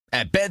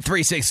At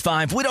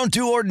Bet365, we don't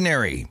do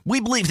ordinary. We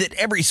believe that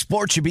every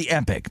sport should be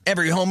epic.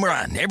 Every home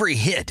run, every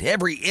hit,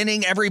 every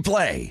inning, every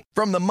play.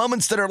 From the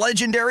moments that are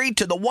legendary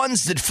to the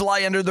ones that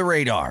fly under the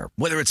radar.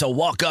 Whether it's a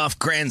walk-off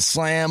grand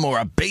slam or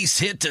a base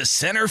hit to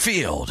center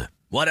field.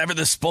 Whatever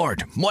the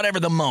sport, whatever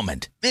the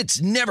moment.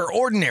 It's never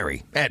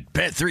ordinary at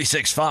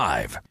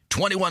Bet365.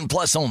 21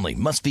 plus only.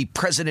 Must be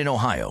present in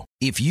Ohio.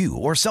 If you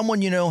or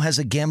someone you know has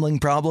a gambling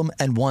problem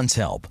and wants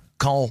help,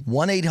 call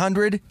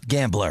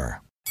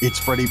 1-800-GAMBLER. It's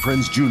Freddie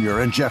Prinze Jr.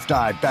 and Jeff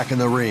Dye back in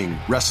the ring.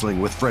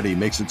 Wrestling with Freddie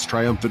makes its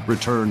triumphant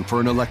return for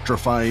an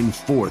electrifying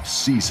 4th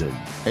season.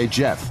 Hey,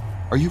 Jeff,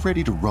 are you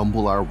ready to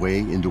rumble our way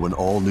into an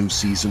all-new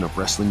season of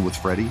Wrestling with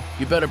Freddie?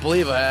 You better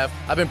believe I have.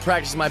 I've been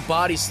practicing my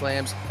body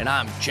slams, and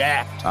I'm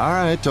jacked. All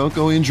right, don't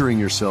go injuring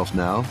yourself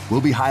now.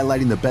 We'll be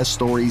highlighting the best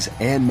stories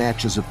and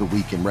matches of the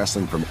week in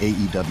wrestling from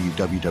AEW,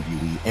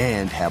 WWE,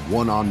 and have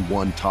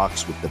one-on-one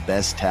talks with the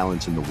best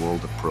talents in the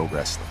world of pro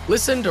wrestling.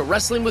 Listen to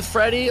Wrestling with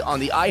Freddie on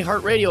the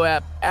iHeartRadio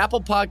app,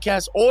 Apple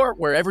Podcasts, or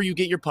wherever you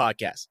get your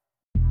podcasts.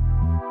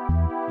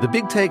 The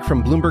Big Take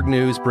from Bloomberg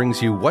News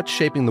brings you what's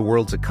shaping the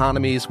world's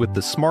economies with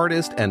the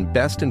smartest and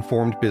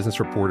best-informed business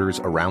reporters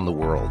around the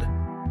world.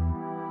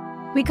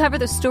 We cover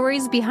the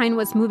stories behind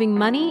what's moving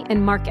money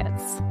and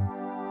markets,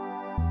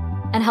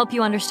 and help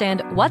you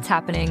understand what's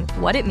happening,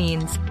 what it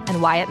means,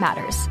 and why it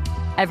matters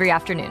every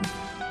afternoon.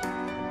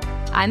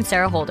 I'm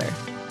Sarah Holder.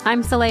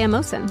 I'm Saleha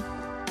Mohsin.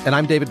 And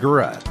I'm David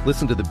Gura.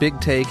 Listen to The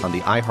Big Take on the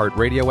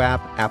iHeartRadio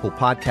app, Apple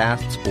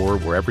Podcasts, or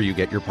wherever you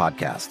get your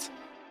podcasts.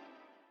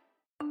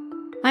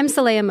 I'm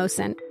Saleha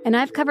Mohsin, and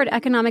I've covered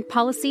economic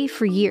policy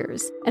for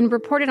years and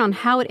reported on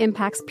how it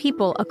impacts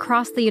people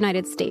across the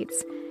United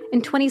States.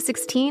 In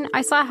 2016,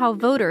 I saw how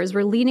voters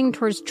were leaning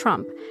towards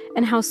Trump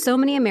and how so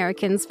many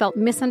Americans felt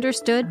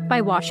misunderstood by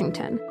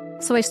Washington.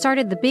 So I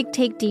started The Big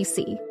Take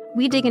DC.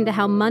 We dig into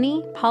how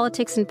money,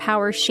 politics, and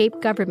power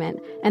shape government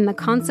and the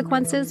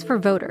consequences for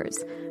voters.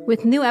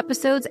 With new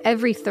episodes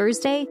every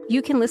Thursday,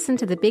 you can listen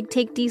to The Big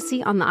Take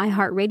DC on the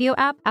iHeartRadio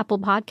app, Apple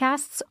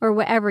Podcasts, or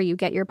wherever you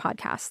get your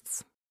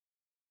podcasts.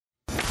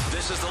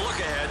 This is The Look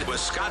Ahead with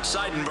Scott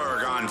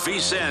Seidenberg on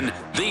VSiN,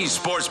 the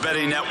Sports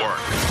Betting Network.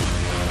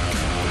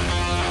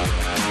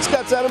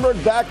 Scott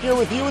Seidenberg back here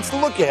with you. It's The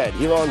Look Ahead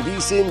here on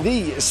VSiN,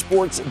 the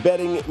Sports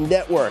Betting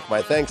Network.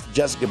 My thanks to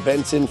Jessica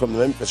Benson from the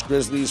Memphis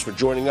Grizzlies for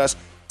joining us,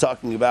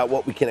 talking about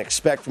what we can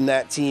expect from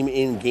that team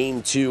in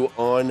Game 2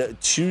 on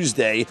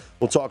Tuesday.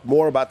 We'll talk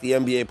more about the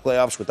NBA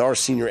playoffs with our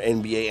senior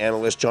NBA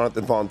analyst,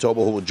 Jonathan Von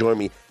Tobel, who will join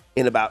me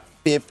in about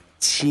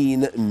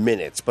 15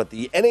 minutes. But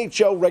the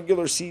NHL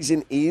regular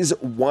season is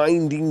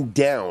winding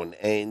down,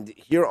 and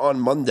here on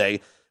Monday,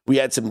 we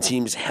had some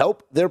teams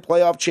help their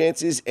playoff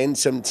chances and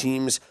some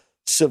teams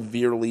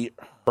severely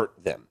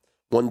hurt them.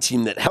 One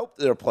team that helped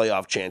their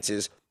playoff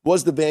chances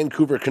was the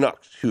Vancouver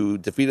Canucks, who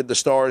defeated the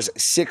Stars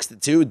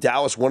 6-2.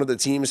 Dallas, one of the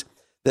teams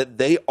that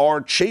they are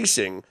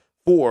chasing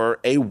for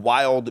a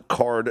wild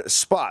card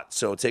spot.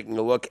 So taking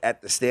a look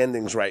at the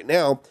standings right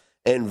now,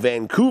 and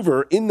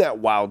Vancouver in that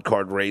wild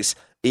card race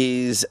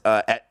is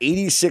at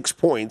 86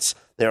 points.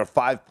 They are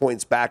 5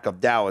 points back of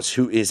Dallas,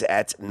 who is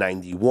at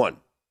 91.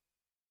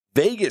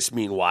 Vegas,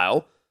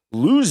 meanwhile,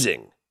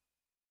 losing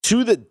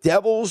to the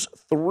Devils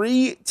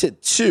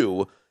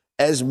 3-2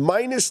 as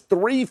minus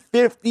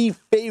 350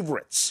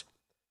 favorites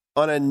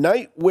on a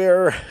night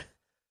where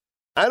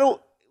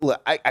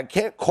I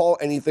can't call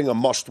anything a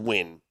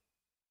must-win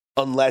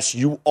unless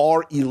you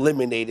are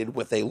eliminated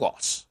with a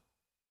loss.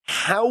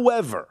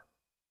 However,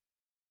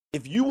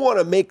 if you want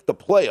to make the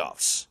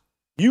playoffs,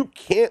 you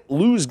can't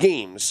lose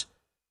games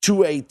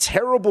to a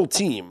terrible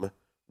team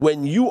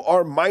when you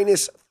are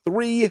minus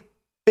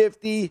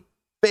 350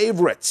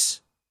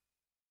 favorites.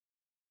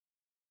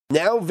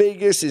 Now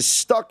Vegas is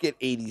stuck at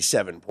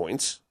 87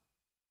 points.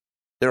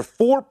 They're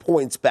 4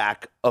 points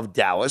back of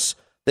Dallas.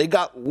 They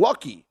got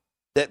lucky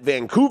that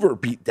Vancouver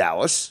beat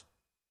Dallas,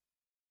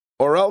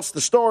 or else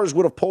the Stars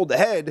would have pulled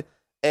ahead,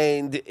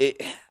 and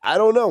I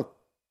don't know.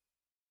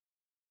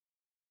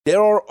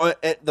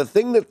 The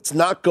thing that's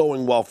not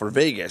going well for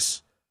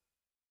Vegas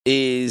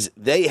is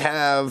they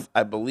have,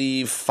 I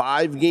believe,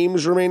 5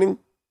 games remaining.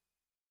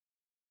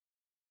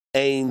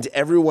 And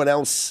everyone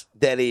else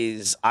that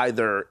is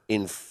either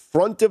in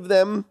front of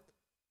them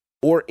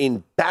or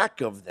in back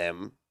of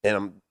them, and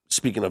I'm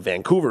speaking of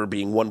Vancouver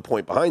being 1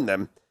 point behind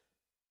them,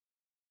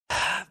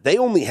 they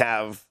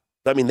have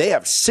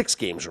 6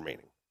 games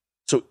remaining.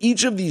 So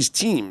each of these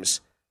teams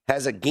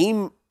has a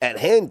game at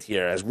hand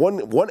here, has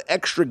one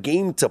extra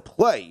game to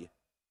play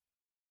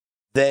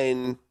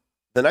than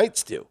the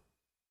Knights do.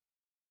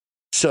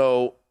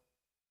 So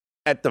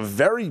at the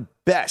very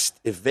best,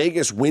 if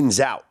Vegas wins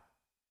out,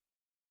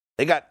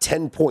 they got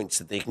 10 points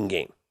that they can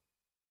gain.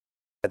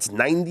 That's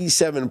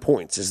 97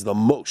 points is the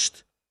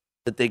most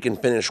that they can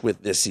finish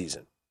with this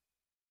season.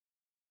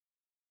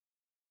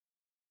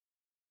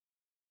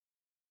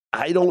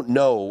 I don't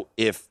know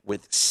if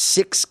with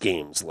 6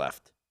 games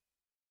left,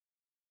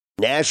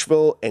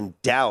 Nashville and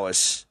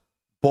Dallas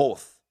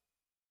both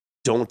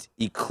don't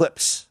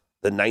eclipse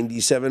the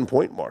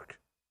 97-point mark.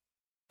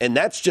 And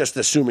that's just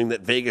assuming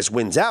that Vegas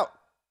wins out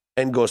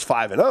and goes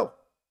 5-0.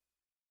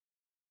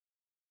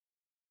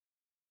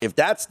 If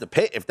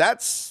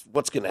that's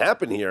what's going to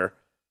happen here,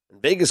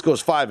 and Vegas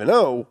goes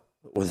 5-0,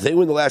 or they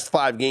win the last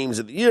 5 games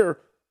of the year,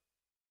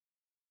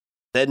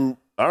 then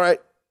all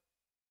right,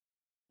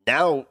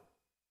 now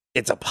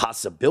it's a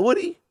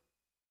possibility,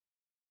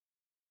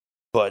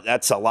 but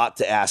that's a lot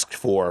to ask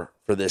for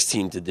this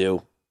team to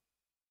do,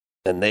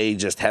 and they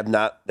just have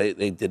not.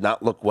 They did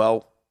not look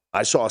well.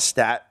 I saw a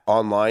stat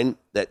online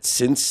that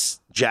since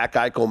Jack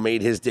Eichel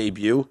made his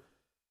debut,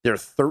 they're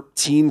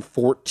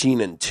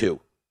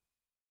 13-14-2.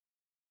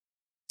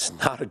 It's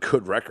not a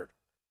good record.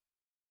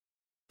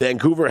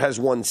 Vancouver has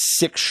won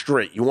 6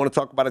 straight. You want to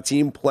talk about a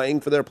team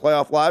playing for their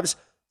playoff lives?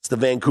 It's the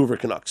Vancouver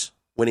Canucks,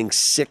 winning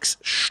 6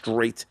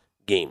 straight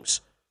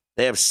games.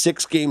 They have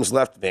 6 games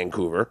left,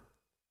 Vancouver.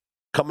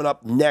 Coming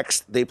up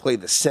next, they play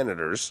the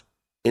Senators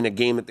in a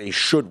game that they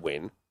should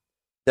win.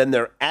 Then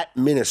they're at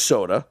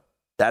Minnesota.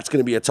 That's going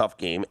to be a tough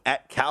game.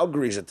 At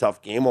Calgary is a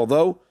tough game,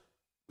 although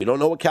we don't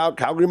know what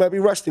Calgary might be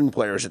resting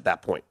players at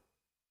that point.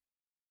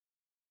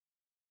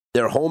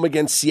 They're home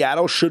against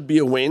Seattle, should be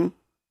a win.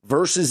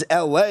 Versus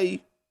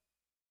L.A.,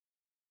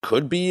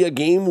 could be a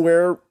game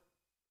where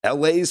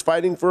L.A. is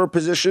fighting for a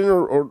position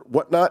or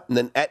whatnot. And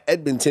then at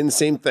Edmonton,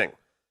 same thing.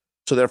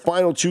 So their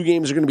final 2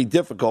 games are going to be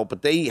difficult,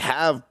 but they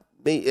have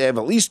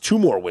at least 2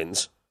 more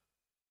wins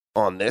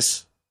on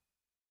this.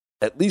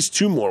 At least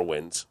 2 more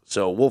wins.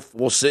 So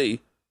we'll see.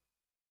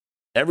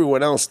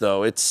 Everyone else,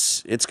 though,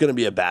 it's going to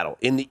be a battle.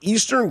 In the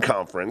Eastern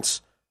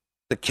Conference,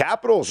 the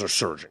Capitals are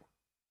surging.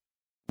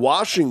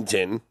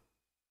 Washington,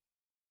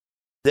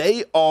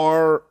 they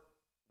are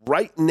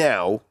right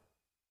now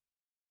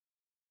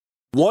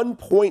 1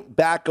 point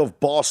back of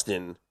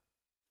Boston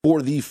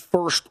for the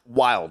first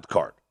wild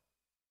card.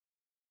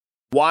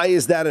 Why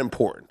is that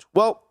important?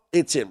 Well,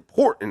 it's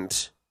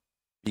important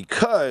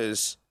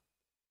because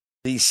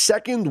the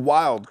second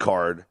wild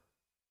card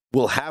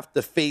will have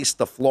to face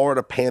the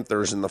Florida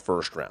Panthers in the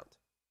first round.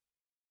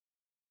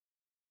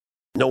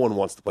 No one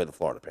wants to play the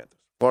Florida Panthers.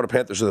 Florida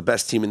Panthers are the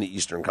best team in the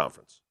Eastern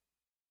Conference.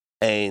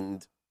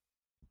 And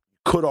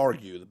could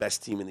argue the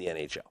best team in the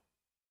NHL.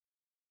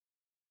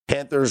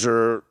 Panthers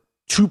are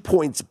 2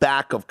 points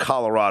back of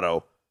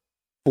Colorado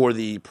for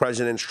the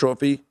President's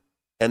Trophy,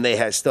 and they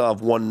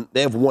have one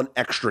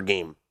extra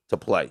game to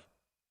play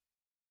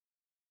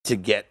to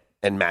get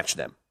and match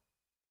them.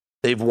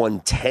 They've won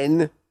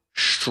 10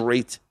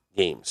 straight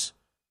games,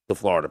 the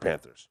Florida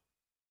Panthers.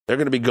 They're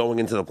going to be going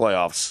into the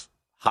playoffs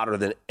hotter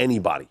than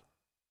anybody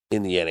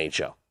in the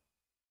NHL.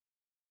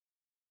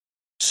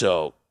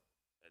 So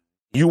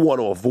you want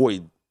to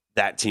avoid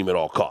that team at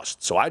all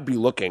costs. So I'd be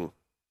looking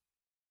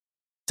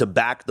to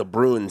back the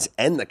Bruins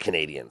and the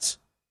Canadiens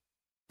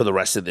for the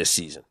rest of this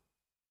season,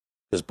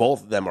 because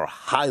both of them are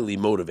highly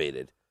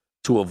motivated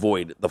to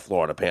avoid the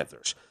Florida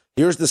Panthers.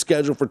 Here's the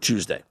schedule for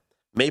Tuesday.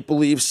 Maple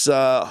Leafs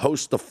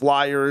host the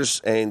Flyers,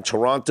 and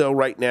Toronto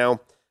right now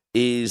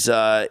is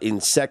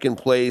in second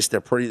place.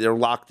 They're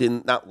locked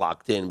in, not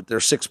locked in, but they're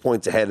 6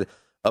 points ahead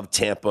of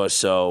Tampa,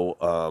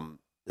 so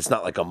it's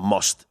not like a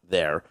must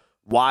there.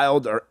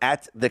 Wild are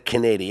at the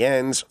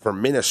Canadiens. For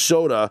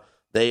Minnesota,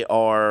 they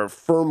are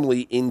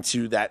firmly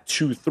into that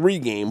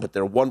 2-3 game, but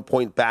they're 1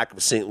 point back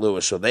of St.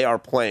 Louis, so they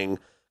are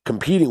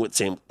competing with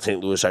St.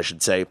 Louis, I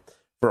should say,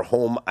 for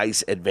home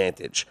ice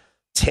advantage.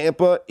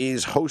 Tampa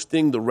is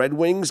hosting the Red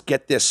Wings.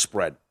 Get this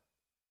spread.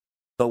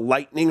 The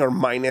Lightning are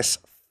minus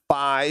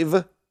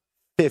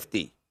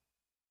 550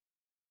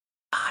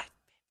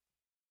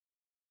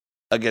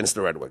 against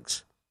the Red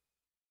Wings.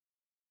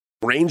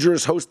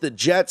 Rangers host the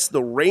Jets.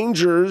 The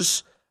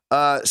Rangers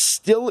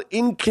still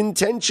in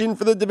contention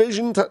for the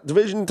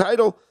division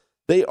title.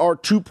 They are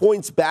 2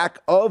 points back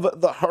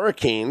of the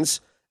Hurricanes,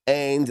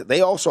 and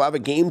they also have a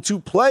game to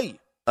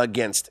play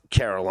against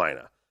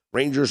Carolina.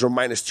 Rangers are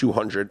minus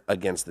 200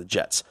 against the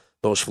Jets.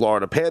 Those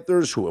Florida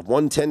Panthers, who have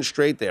won 10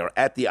 straight, they are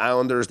at the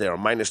Islanders. They are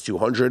minus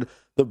 200.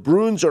 The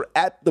Bruins are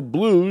at the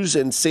Blues,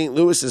 and St.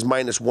 Louis is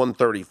minus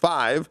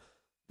 135.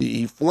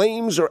 The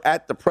Flames are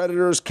at the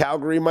Predators.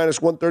 Calgary minus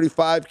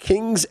 135.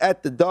 Kings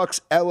at the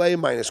Ducks. LA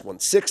minus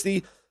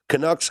 160.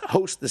 Canucks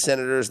host the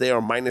Senators. They are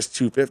minus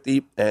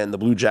 250. And the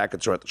Blue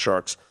Jackets are at the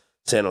Sharks.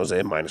 San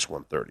Jose minus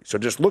 130. So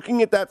just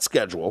looking at that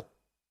schedule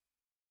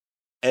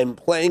and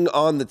playing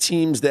on the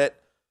teams that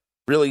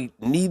really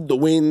need the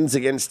wins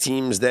against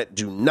teams that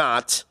do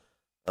not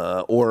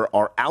or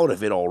are out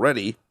of it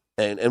already.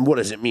 And what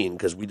does it mean?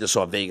 Because we just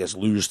saw Vegas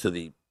lose to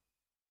the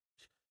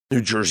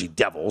New Jersey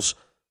Devils.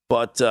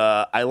 But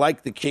I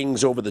like the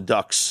Kings over the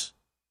Ducks.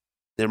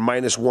 They're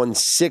minus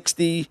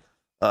 160.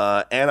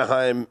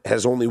 Anaheim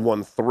has only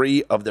won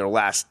 3 of their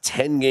last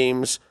 10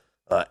 games.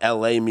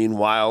 LA,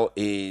 meanwhile,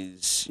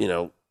 is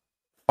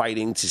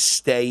fighting to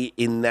stay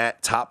in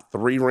that top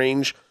 3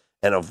 range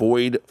and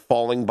avoid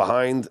falling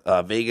behind.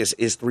 Vegas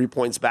is 3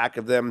 points back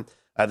of them.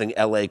 I think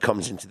LA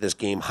comes into this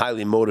game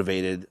highly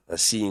motivated,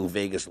 seeing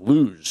Vegas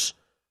lose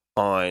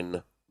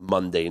on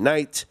Monday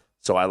night.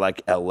 So I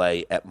like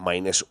LA at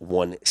minus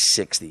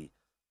 160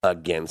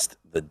 against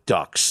the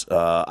Ducks.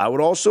 I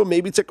would also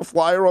maybe take a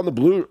flyer on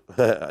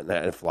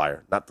the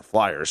flyer, not the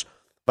Flyers,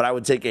 but I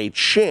would take a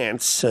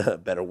chance,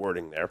 better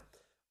wording there,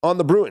 on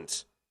the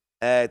Bruins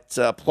at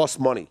plus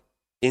money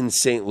in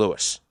St.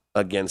 Louis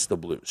against the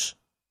Blues.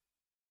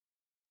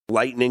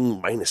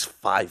 Lightning minus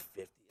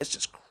 550. It's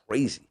just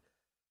crazy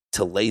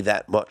to lay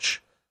that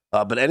much.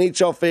 But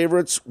NHL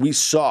favorites, we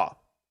saw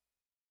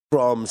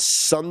from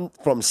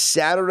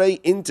Saturday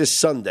into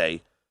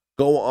Sunday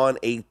go on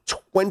a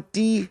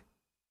 20-game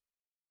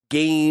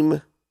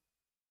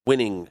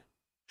winning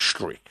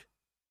streak.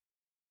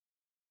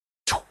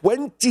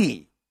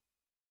 20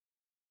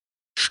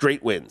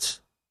 straight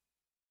wins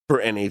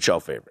for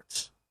NHL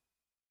favorites.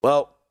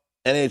 Well,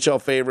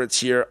 NHL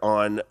favorites here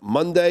on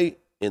Monday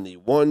in the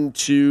 1,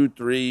 2,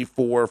 3,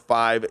 4,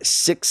 5,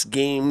 6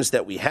 games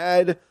that we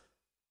had.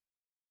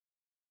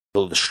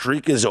 So the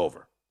streak is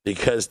over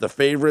because the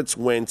favorites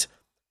went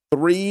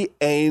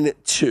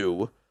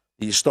 3-2.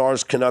 The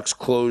Stars Canucks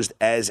closed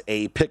as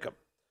a pick'em.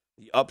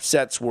 The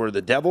upsets were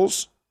the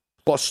Devils,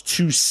 plus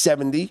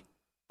 270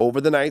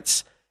 over the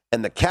Knights,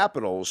 and the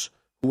Capitals,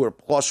 who were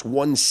plus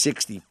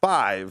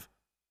 165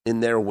 in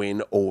their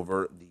win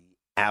over the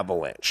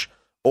Avalanche.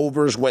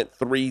 Overs went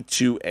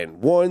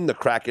 3-2-1. The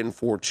Kraken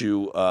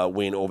 4-2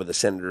 win over the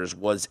Senators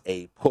was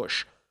a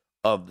push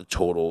of the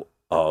total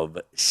of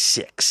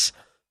 6.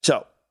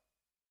 So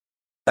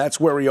that's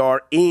where we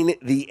are in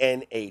the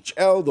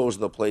NHL. Those are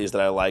the plays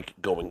that I like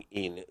going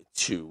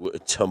into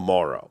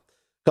tomorrow.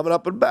 Coming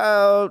up in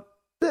about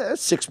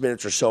 6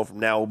 minutes or so from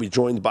now, we'll be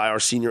joined by our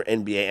senior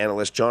NBA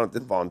analyst,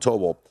 Jonathan Von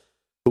Tobel,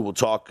 who will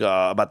talk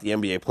about the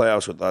NBA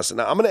playoffs with us. And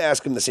I'm going to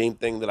ask him the same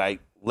thing that I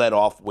led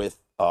off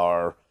with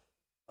our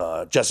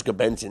Jessica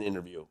Benson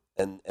interview,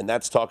 and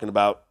that's talking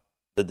about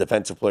the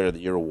Defensive Player of the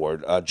Year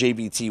award.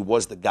 JVT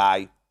was the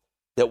guy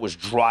that was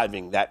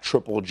driving that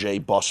Triple J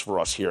bus for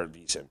us here at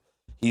VSiN.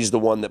 He's the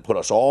one that put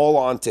us all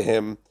onto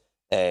him,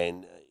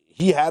 and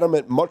he had him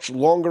at much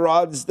longer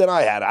odds than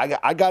I had.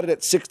 I got it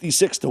at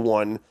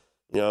 66-1.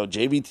 You know,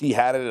 JVT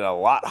had it at a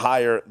lot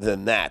higher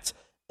than that.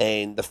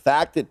 And the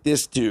fact that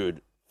this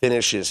dude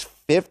finishes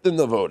 5th in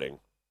the voting,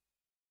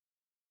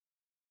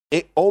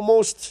 it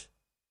almost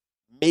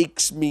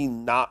makes me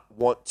not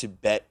want to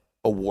bet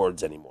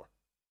awards anymore.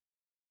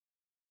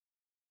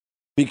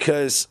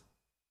 Because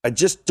I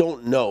just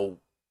don't know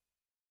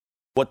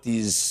what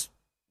these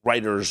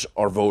writers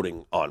are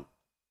voting on.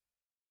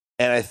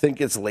 And I think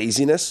it's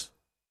laziness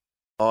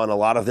on a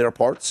lot of their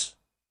parts.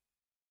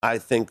 I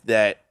think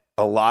that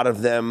a lot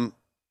of them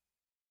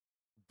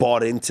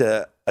bought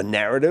into a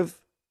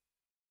narrative,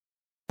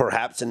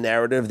 perhaps a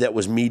narrative that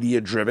was media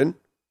driven,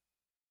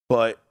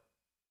 but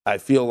I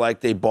feel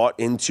like they bought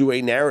into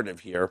a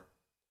narrative here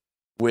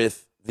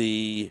with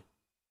the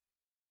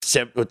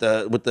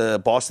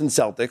Boston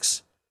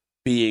Celtics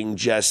being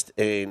just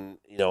a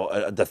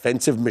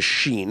defensive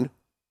machine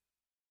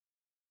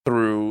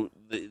through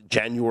the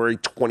January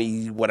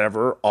 20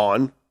 whatever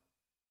on.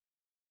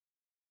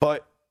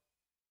 But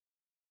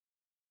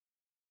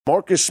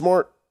Marcus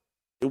Smart,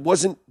 it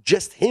wasn't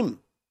just him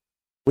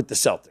with the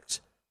Celtics.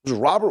 It was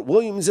Robert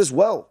Williams as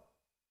well.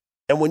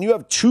 And when you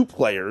have 2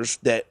 players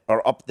that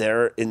are up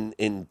there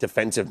in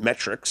defensive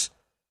metrics,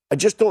 I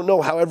just don't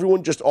know how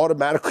everyone just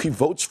automatically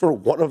votes for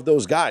one of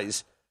those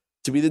guys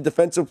to be the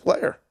defensive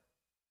player.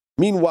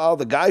 Meanwhile,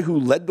 the guy who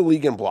led the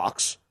league in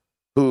blocks,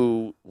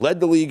 who led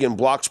the league in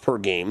blocks per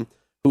game,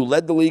 who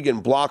led the league in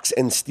blocks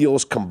and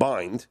steals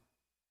combined,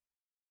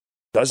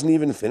 doesn't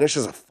even finish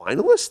as a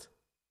finalist?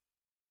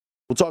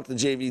 We'll talk to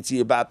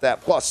JVT about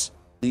that, plus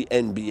the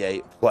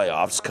NBA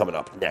playoffs coming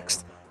up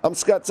next. I'm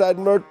Scott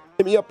Seidenberg.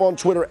 Hit me up on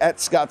Twitter at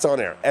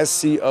ScottsOnAir,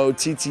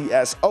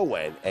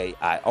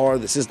 ScottsOnAir.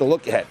 This is The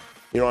Look Ahead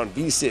here on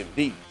VSiN,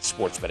 the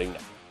Sports Betting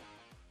Network.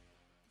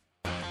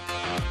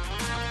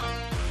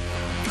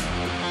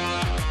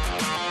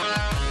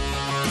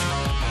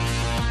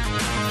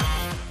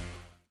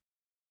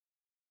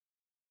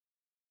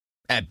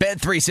 At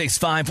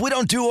Bet365, we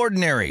don't do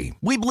ordinary.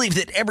 We believe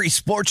that every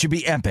sport should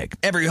be epic.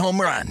 Every home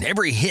run,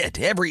 every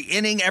hit, every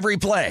inning, every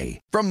play.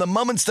 From the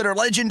moments that are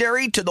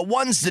legendary to the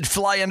ones that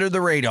fly under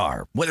the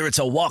radar. Whether it's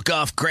a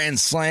walk-off grand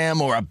slam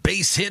or a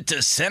base hit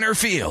to center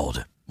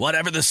field.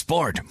 Whatever the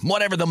sport,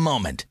 whatever the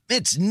moment.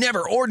 It's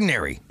never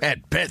ordinary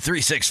at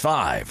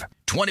Bet365.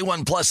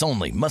 21 plus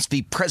only. Must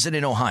be present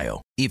in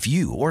Ohio. If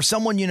you or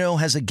someone you know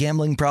has a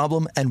gambling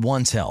problem and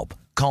wants help,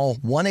 call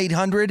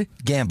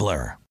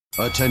 1-800-GAMBLER.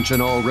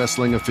 Attention all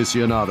wrestling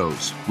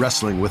aficionados.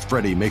 Wrestling with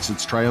Freddie makes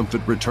its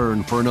triumphant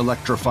return for an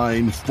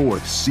electrifying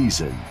 4th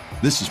season.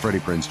 This is Freddie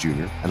Prinze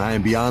Jr., and I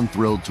am beyond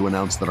thrilled to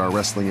announce that our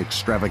wrestling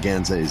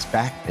extravaganza is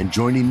back, and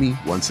joining me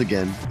once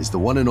again is the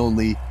one and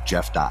only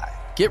Jeff Dye.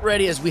 Get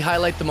ready as we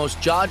highlight the most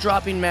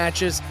jaw-dropping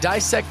matches,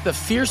 dissect the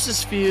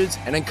fiercest feuds,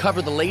 and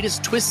uncover the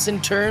latest twists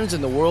and turns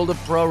in the world of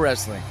pro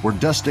wrestling. We're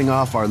dusting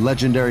off our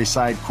legendary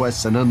side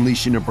quests and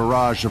unleashing a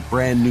barrage of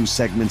brand new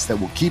segments that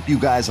will keep you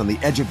guys on the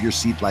edge of your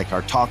seat like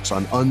our talks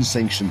on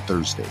Unsanctioned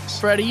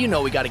Thursdays. Freddie, you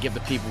know we got to give the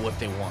people what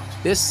they want.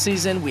 This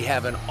season, we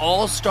have an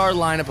all-star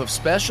lineup of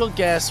special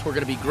guests who are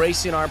going to be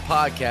gracing our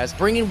podcast,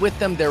 bringing with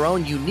them their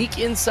own unique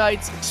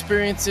insights,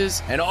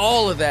 experiences, and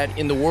all of that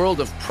in the world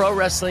of pro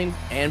wrestling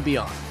and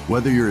beyond.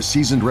 Whether you're a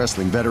seasoned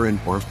wrestling veteran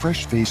or a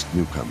fresh-faced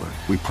newcomer,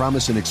 we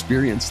promise an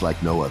experience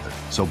like no other.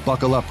 So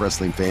buckle up,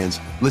 wrestling fans.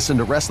 Listen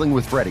to Wrestling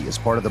with Freddie as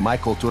part of the My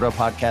Cultura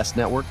Podcast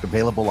Network,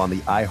 available on the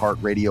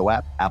iHeartRadio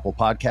app, Apple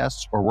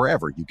Podcasts, or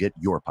wherever you get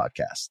your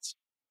podcasts.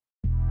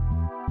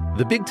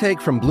 The Big Take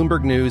from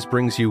Bloomberg News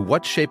brings you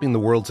what's shaping the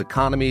world's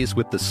economies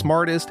with the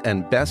smartest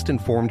and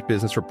best-informed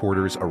business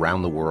reporters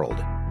around the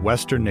world.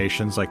 Western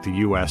nations like the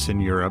U.S.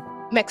 and Europe.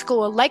 Mexico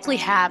will likely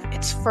have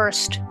its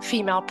first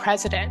female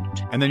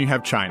president. And then you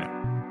have China.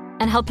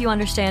 And help you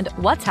understand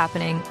what's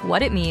happening,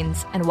 what it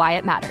means, and why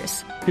it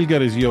matters. He'll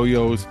get his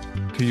yo-yos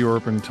to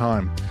Europe in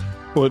time.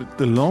 But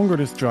the longer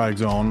this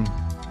drags on,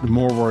 the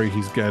more worry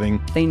he's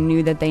getting. They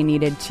knew that they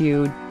needed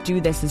to do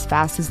this as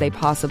fast as they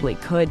possibly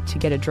could to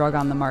get a drug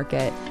on the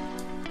market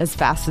as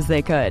fast as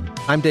they could.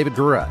 I'm David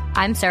Gura.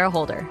 I'm Sarah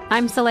Holder.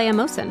 I'm Saleha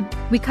Mohsen.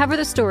 We cover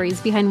the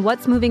stories behind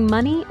what's moving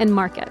money and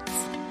markets.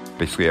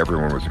 Basically,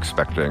 everyone was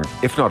expecting,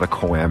 if not a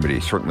calamity,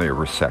 certainly a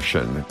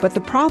recession. But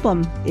the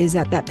problem is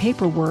that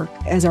paperwork,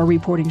 as our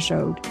reporting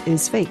showed,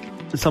 is fake.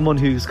 As someone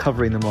who's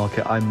covering the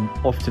market, I'm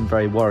often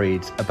very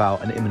worried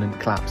about an imminent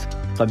collapse.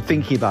 So I'm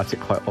thinking about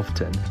it quite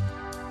often.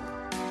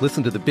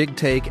 Listen to The Big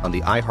Take on the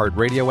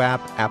iHeartRadio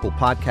app, Apple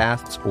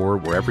Podcasts, or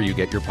wherever you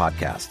get your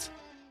podcasts.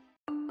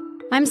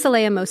 I'm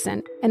Saleha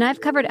Mohsen, and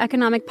I've covered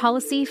economic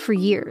policy for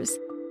years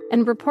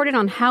and reported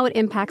on how it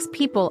impacts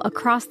people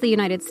across the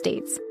United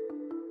States.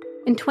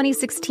 In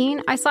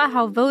 2016, I saw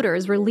how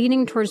voters were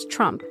leaning towards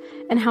Trump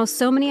and how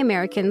so many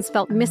Americans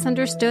felt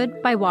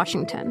misunderstood by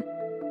Washington.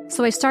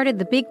 So I started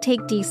The Big Take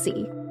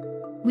DC.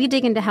 We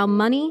dig into how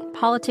money,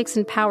 politics,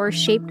 and power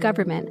shape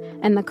government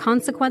and the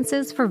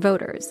consequences for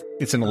voters.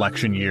 It's an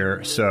election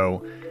year,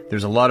 so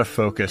there's a lot of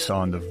focus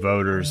on the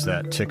voters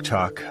that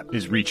TikTok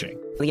is reaching.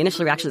 The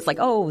initial reaction is like,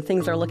 oh,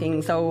 things are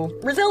looking so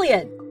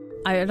resilient.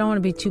 I don't want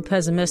to be too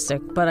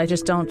pessimistic, but I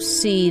just don't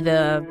see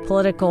the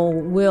political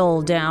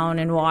will down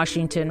in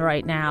Washington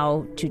right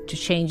now to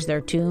change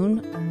their tune.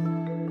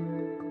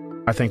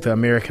 I think the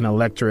American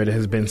electorate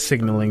has been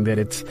signaling that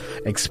it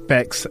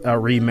expects a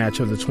rematch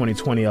of the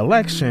 2020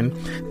 election.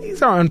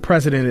 These are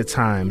unprecedented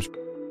times.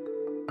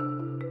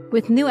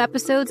 With new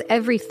episodes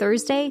every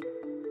Thursday,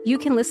 you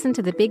can listen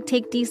to The Big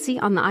Take DC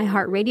on the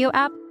iHeartRadio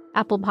app,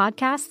 Apple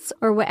Podcasts,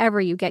 or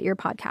wherever you get your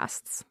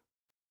podcasts.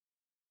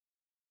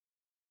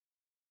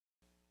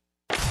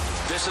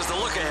 This is The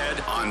Look Ahead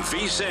on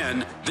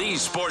VSiN, the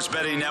Sports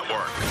Betting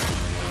Network.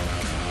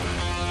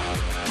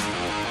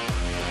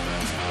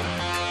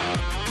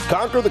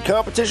 Conquer the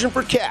competition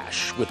for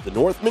cash with the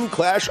Northman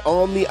Clash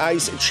on the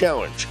Ice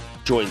Challenge.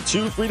 Join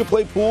 2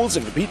 free-to-play pools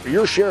and compete for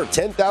your share of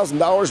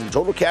 $10,000 in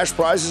total cash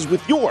prizes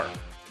with your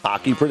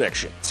hockey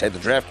predictions. Head to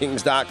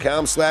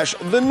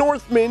DraftKings.com/The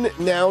Northman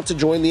now to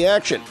join the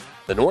action.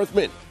 The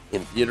Northman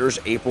in theaters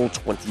April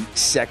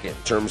 22nd.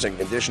 Terms and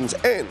conditions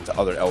and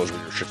other eligible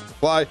restrictions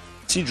apply.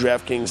 See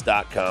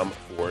DraftKings.com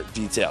for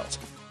details.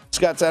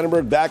 Scott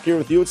Seidenberg back here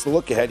with you. It's The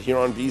Look Ahead here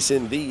on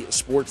VSiN, the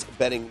Sports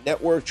Betting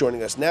Network.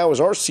 Joining us now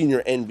is our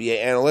senior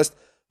NBA analyst,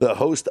 the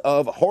host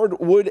of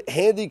Hardwood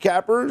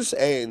Handicappers,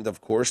 and, of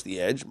course, The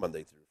Edge,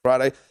 Monday through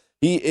Friday.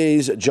 He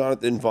is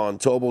Jonathan Von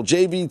Tobel.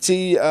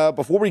 JVT,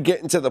 before we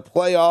get into the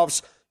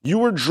playoffs, you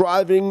were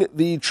driving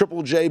the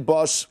Triple J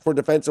bus for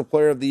Defensive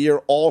Player of the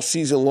Year all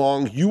season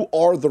long. You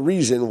are the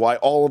reason why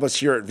all of us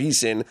here at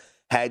VSiN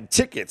had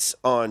tickets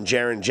on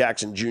Jaren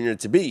Jackson Jr.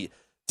 to be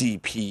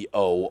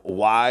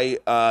DPOY.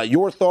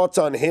 Your thoughts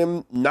on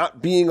him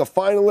not being a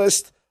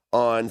finalist,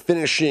 on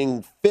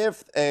finishing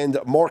 5th, and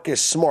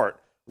Marcus Smart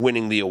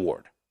winning the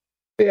award?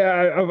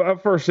 Yeah, I'll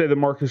first say that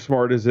Marcus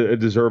Smart is a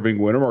deserving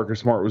winner. Marcus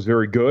Smart was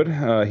very good.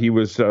 He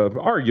was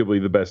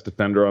arguably the best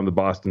defender on the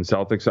Boston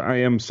Celtics. I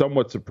am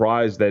somewhat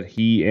surprised that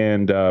he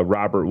and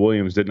Robert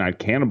Williams did not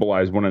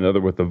cannibalize one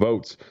another with the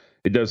votes.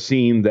 It does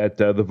seem that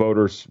the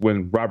voters,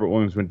 when Robert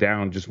Williams went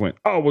down, just went,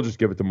 oh, we'll just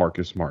give it to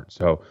Marcus Smart.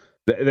 So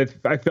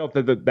I felt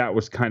that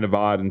was kind of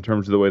odd in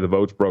terms of the way the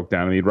votes broke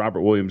down. I mean,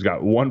 Robert Williams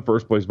got 1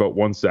 first-place vote,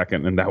 1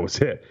 second, and that was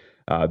it.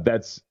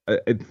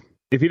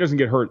 If he doesn't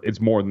get hurt, it's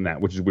more than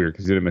that, which is weird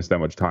because he didn't miss that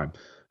much time.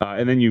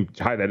 And then you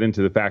tie that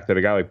into the fact that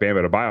a guy like Bam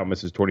Adebayo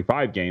misses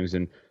 25 games,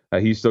 and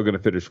he's still going to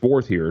finish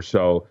 4th here.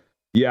 So,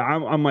 yeah,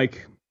 I'm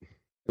like,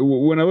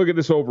 when I look at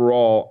this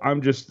overall,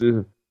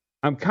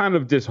 I'm kind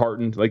of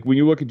disheartened. Like, when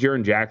you look at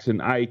Jaren Jackson,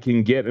 I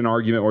can get an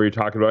argument where you're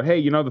talking about,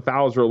 hey, the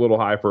fouls are a little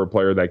high for a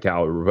player of that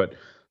caliber, but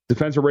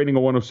defensive rating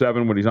of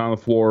 107 when he's on the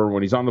floor.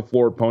 When he's on the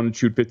floor, opponents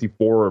shoot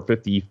 54 or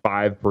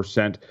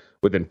 55%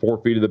 within 4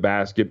 feet of the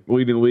basket,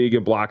 leading the league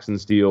in blocks and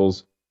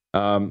steals.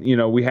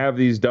 We have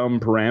these dumb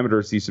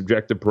parameters, these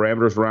subjective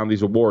parameters around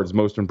these awards.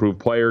 Most improved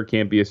player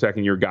can't be a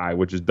second-year guy,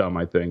 which is dumb,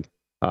 I think.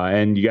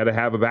 And you got to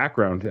have a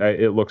background,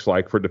 it looks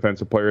like, for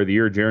Defensive Player of the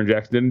Year. Jaren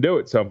Jackson didn't do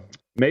it, so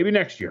maybe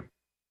next year.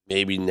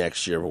 Maybe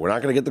next year, but we're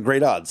not going to get the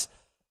great odds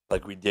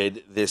like we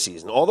did this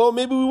season. Although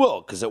maybe we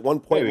will, because at one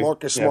point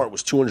Marcus Smart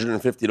was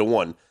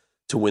 250-1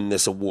 to win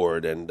this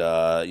award, and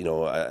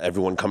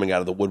everyone coming out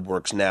of the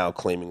woodworks now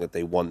claiming that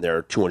they won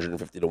their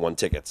 250-1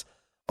 tickets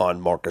on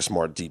Marcus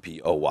Smart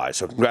DPOY.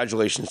 So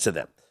congratulations to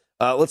them.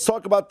 Let's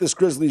talk about this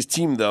Grizzlies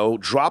team, though.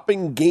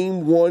 Dropping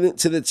Game 1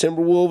 to the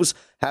Timberwolves,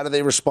 how do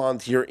they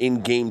respond here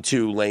in Game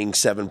 2, laying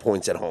 7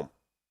 points at home?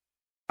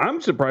 I'm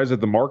surprised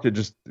that the market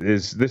just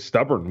is this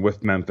stubborn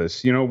with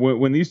Memphis.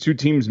 When these two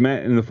teams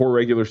met in the 4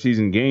 regular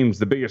season games,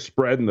 the biggest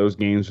spread in those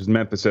games was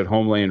Memphis at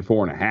home laying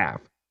 4.5.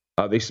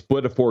 They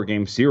split a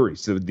 4-game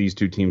series that these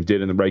two teams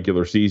did in the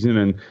regular season,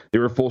 and they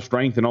were full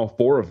strength in all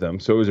 4 of them.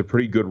 So it was a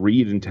pretty good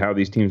read into how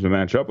these teams would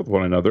match up with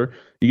one another.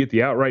 You get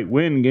the outright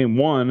win in Game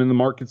 1, and the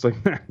market's like,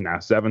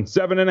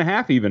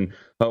 7.5 even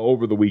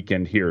over the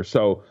weekend here.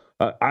 So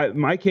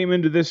I came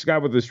into this guy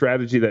with a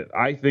strategy that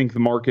I think the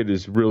market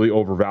is really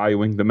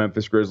overvaluing the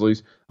Memphis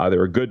Grizzlies.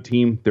 They're a good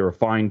team. They're a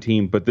fine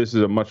team, but this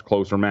is a much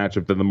closer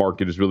matchup than the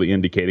market is really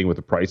indicating with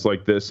a price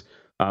like this.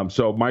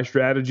 So my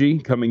strategy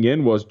coming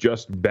in was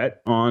just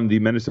bet on the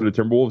Minnesota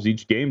Timberwolves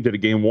each game. Did a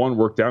Game 1,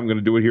 worked out. I'm going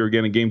to do it here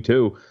again in Game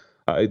 2.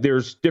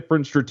 There's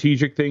different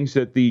strategic things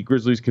that the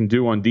Grizzlies can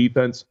do on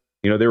defense.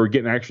 They were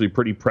getting actually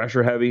pretty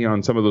pressure heavy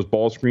on some of those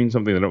ball screens,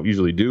 something they don't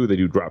usually do. They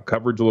do drop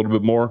coverage a little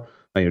bit more,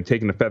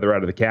 taking the feather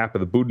out of the cap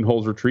of the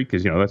Budenholzer tree,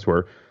 because, that's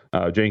where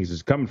Jenkins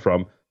is coming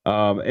from.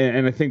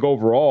 And I think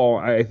overall,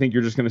 I think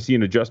you're just going to see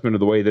an adjustment of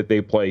the way that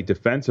they play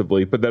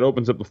defensively, but that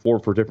opens up the floor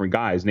for different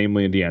guys,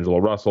 namely in D'Angelo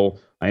Russell.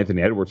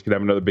 Anthony Edwards could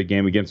have another big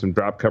game against some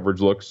drop coverage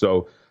looks.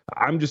 So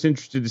I'm just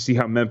interested to see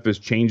how Memphis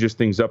changes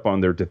things up on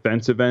their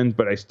defensive end,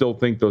 but I still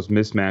think those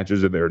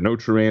mismatches, there are no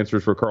true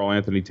answers for Karl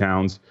Anthony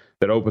Towns.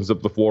 That opens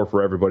up the floor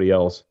for everybody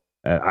else.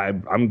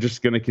 I'm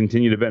just going to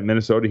continue to bet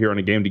Minnesota here on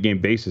a game-to-game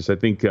basis. I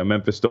think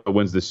Memphis still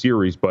wins the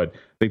series, but I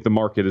think the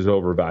market has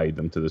overvalued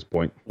them to this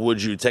point.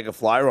 Would you take a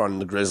flyer on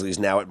the Grizzlies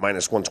now at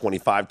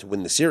 -125 to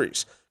win the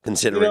series,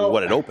 considering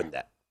what it opened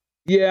at?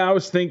 Yeah, I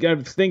was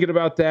thinking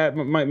about that.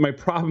 My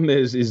problem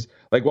is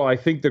while I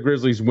think the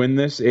Grizzlies win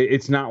this,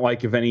 it's not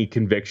like of any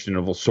conviction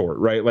of a sort,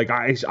 right? Like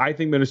I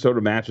think Minnesota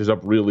matches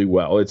up really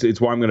well.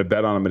 It's why I'm going to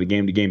bet on them on a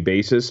game-to-game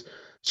basis.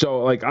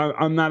 So,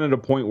 I'm not at a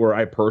point where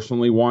I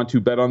personally want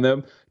to bet on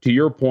them. To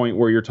your point,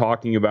 where you're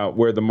talking about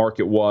where the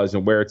market was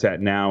and where it's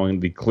at now,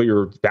 and the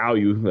clear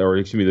value, or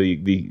excuse me,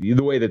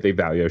 the way that they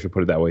value, I should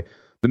put it that way,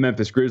 the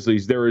Memphis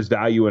Grizzlies, there is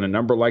value in a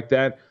number like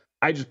that.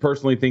 I just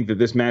personally think that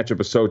this matchup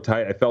is so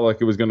tight. I felt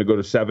like it was going to go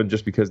to 7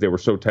 just because they were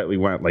so tightly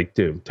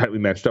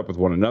matched up with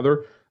one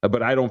another.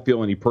 But I don't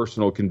feel any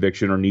personal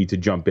conviction or need to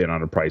jump in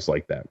on a price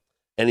like that.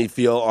 Any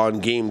feel on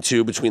Game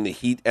 2 between the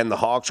Heat and the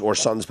Hawks, or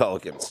Suns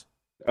Pelicans?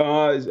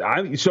 First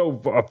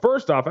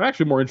off, I'm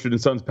actually more interested in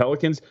Suns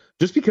Pelicans,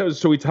 just because.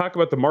 So we talk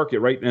about the market,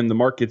 right, and the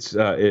market's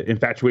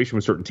infatuation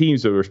with certain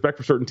teams, the respect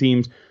for certain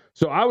teams.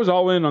 So I was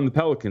all in on the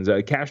Pelicans.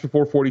 I cashed a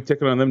 440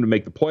 ticket on them to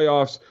make the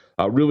playoffs.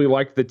 Really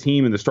liked the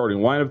team and the starting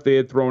lineup they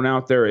had thrown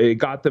out there. It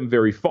got them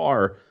very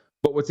far.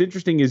 But what's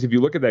interesting is if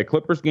you look at that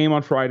Clippers game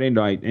on Friday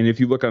night, and if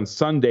you look on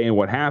Sunday and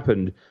what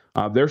happened,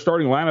 their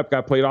starting lineup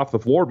got played off the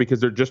floor because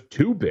they're just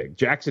too big.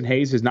 Jackson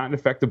Hayes is not an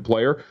effective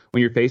player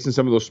when you're facing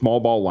some of those small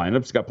ball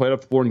lineups. Got played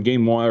off the floor in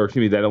Game 1, or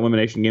excuse me, that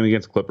elimination game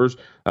against Clippers.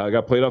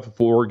 Got played off the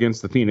floor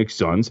against the Phoenix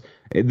Suns.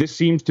 This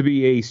seems to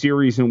be a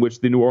series in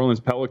which the New Orleans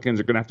Pelicans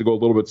are going to have to go a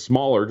little bit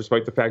smaller,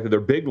 despite the fact that their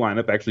big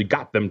lineup actually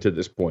got them to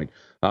this point.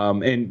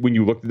 And when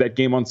you looked at that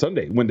game on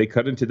Sunday, when they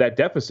cut into that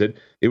deficit,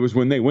 it was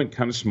when they went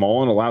kind of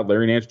small and allowed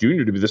Larry Nance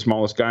Jr. to be the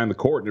smallest guy on the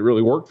court, and it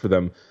really worked for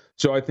them.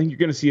 So I think you're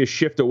going to see a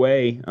shift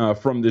away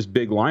from this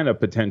big lineup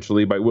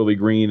potentially by Willie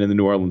Green and the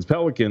New Orleans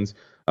Pelicans,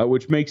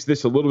 which makes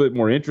this a little bit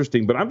more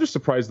interesting. But I'm just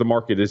surprised the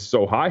market is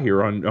so high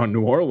here on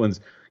New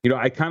Orleans.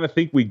 I kind of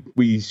think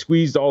we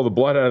squeezed all the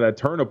blood out of that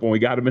turnip when we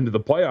got them into the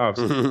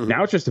playoffs.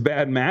 Now it's just a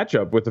bad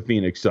matchup with the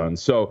Phoenix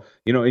Suns. So,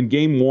 in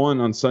Game 1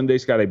 on Sunday,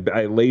 Scott,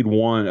 I laid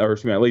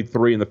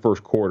 3 in the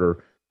first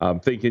quarter.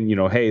 Thinking,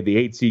 hey, the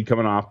 8 seed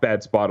coming off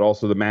bad spot,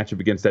 also the matchup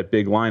against that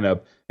big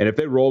lineup. And if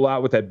they roll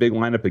out with that big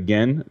lineup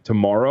again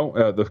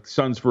tomorrow, the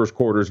Suns' first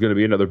quarter is going to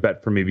be another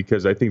bet for me,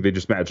 because I think they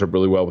just match up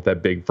really well with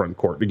that big front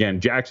court. Again,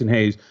 Jackson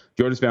Hayes,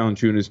 Jonas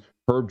Valanciunas,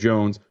 Herb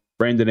Jones,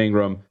 Brandon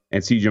Ingram,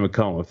 and C.J.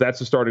 McCollum. If that's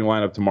the starting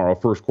lineup tomorrow,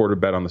 first quarter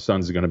bet on the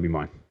Suns is going to be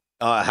mine.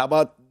 How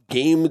about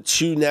Game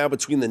 2 now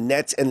between the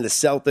Nets and the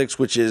Celtics,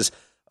 which is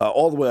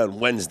all the way on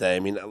Wednesday? I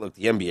mean, look,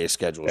 the NBA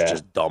schedule is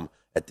just dumb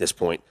at this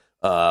point.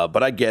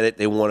 But I get it.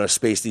 They want to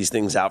space these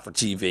things out for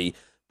TV.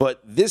 But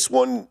this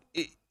one,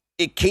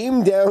 it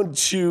came down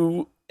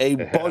to a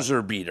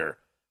buzzer beater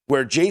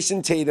where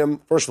Jason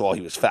Tatum, first of all,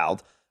 he was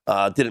fouled.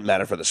 Didn't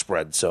matter for the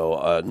spread,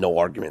 so no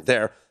argument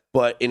there.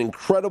 But an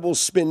incredible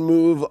spin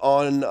move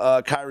on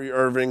Kyrie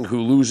Irving,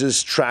 who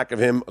loses track of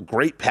him. A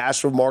great pass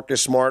from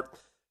Marcus Smart.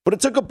 But it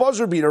took a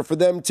buzzer beater for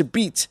them to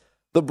beat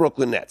the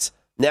Brooklyn Nets.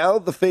 Now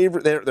the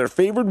favorite, they're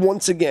favored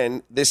once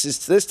again. This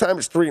time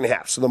it's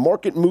 3.5. So the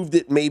market moved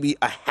it maybe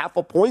a half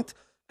a point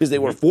because they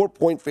were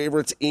 4-point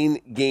favorites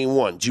in game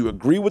one. Do you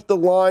agree with the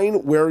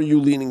line? Where are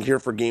you leaning here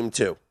for game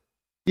two?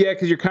 Yeah,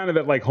 because you're kind of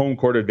at like home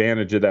court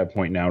advantage at that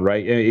point now,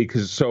 right?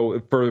 Because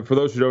so for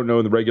those who don't know,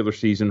 in the regular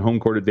season, home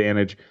court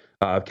advantage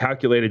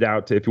calculated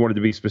out to, if you wanted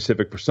to be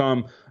specific for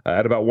some,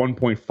 at about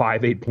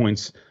 1.58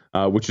 points,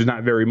 which is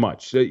not very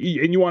much.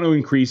 And you want to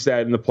increase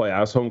that in the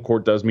playoffs. Home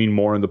court does mean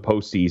more in the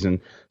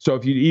postseason. So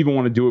if you even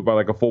want to do it by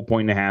like a full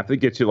 1.5, it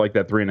gets you like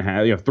that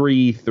 3.5,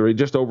 three,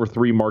 just over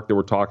 3 mark that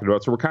we're talking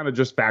about. So we're kind of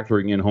just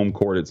factoring in home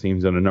court, it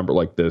seems, on a number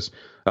like this,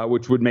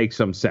 which would make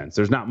some sense.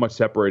 There's not much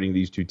separating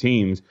these two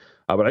teams.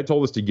 But I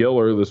told this to Gil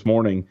earlier this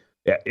morning.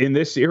 In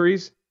this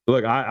series,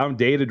 look, I'm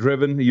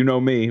data-driven. You know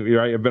me,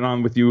 right? I've been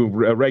on with you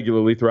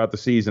regularly throughout the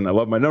season. I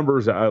love my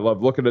numbers. I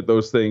love looking at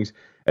those things.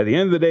 At the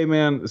end of the day,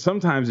 man,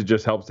 sometimes it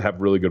just helps to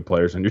have really good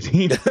players on your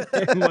team.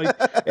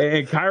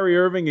 and Kyrie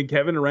Irving and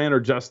Kevin Durant are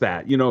just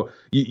that.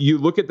 You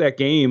look at that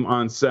game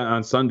on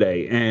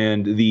Sunday,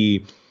 and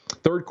the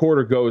third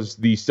quarter goes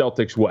the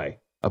Celtics' way.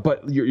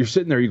 But you're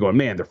sitting there, you're going,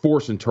 man, they're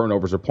forcing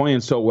turnovers. They're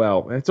playing so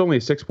well. It's only a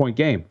 6-point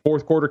game.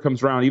 Fourth quarter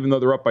comes around, even though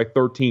they're up by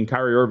 13.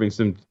 Kyrie Irving,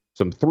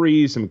 some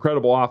threes, some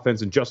incredible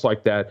offense, and just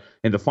like that,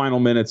 in the final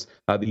minutes,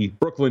 the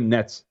Brooklyn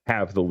Nets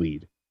have the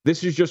lead.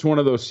 This is just one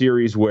of those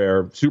series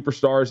where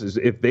superstars,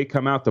 if they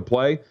come out to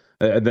play,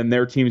 then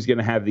their team's going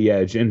to have the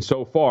edge. And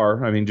so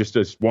far, I mean, just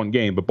as one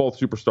game, but both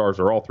superstars,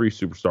 or all three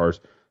superstars,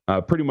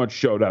 pretty much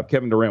showed up.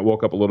 Kevin Durant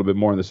woke up a little bit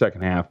more in the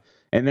second half.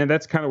 And then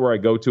that's kind of where I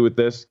go to with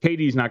this.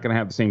 KD's not going to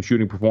have the same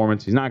shooting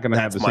performance. He's not going to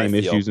have the same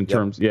issues in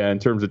terms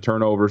of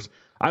turnovers.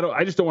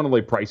 I just don't want to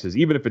lay prices,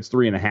 even if it's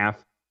 3.5.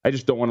 I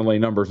just don't want to lay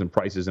numbers and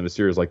prices in a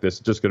series like this.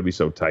 It's just going to be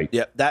so tight.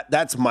 Yeah,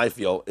 that's my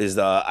feel.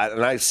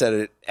 And I said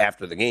it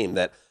after the game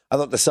that I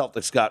thought the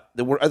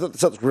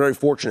Celtics were very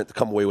fortunate to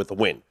come away with the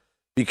win,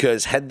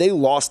 because had they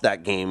lost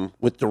that game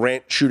with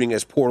Durant shooting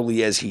as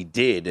poorly as he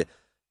did,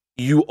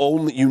 he's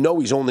only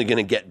going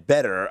to get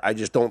better. I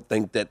just don't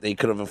think that they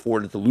could have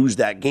afforded to lose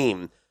that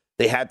game.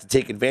 They had to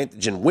take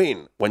advantage and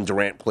win when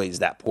Durant plays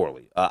that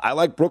poorly. I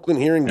like Brooklyn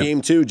here in game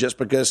two just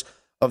because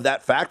of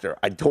that factor.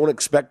 I don't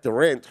expect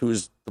Durant,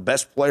 who's the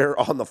best player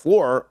on the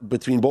floor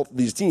between both of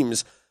these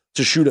teams,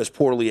 to shoot as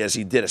poorly as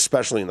he did,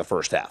 especially in the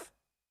first half.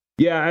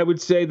 Yeah, I would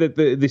say that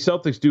the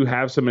Celtics do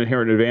have some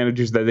inherent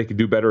advantages that they could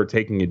do better at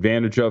taking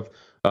advantage of.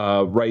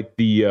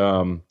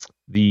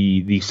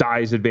 The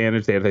size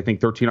advantage. They had, I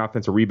think, 13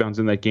 offensive rebounds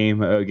in that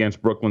game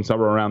against Brooklyn,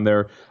 somewhere around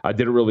there.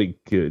 Didn't really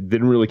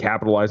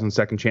capitalize on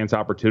second chance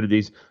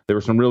opportunities. There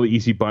were some really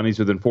easy bunnies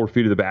within 4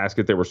 feet of the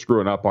basket they were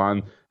screwing up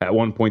on. At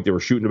one point, they were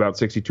shooting about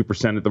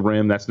 62% at the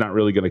rim. That's not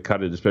really going to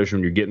cut it, especially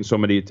when you're getting so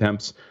many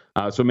attempts.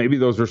 So maybe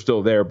those are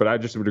still there, but I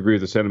just would agree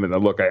with the sentiment that,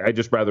 look, I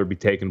just rather be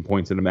taking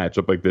points in a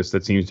matchup like this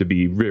that seems to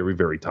be very,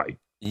 very tight.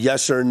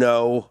 Yes or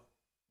no,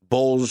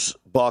 Bulls,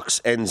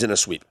 Bucks ends in a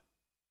sweep?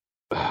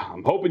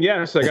 I'm hoping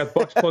yes. I got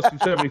Bucks plus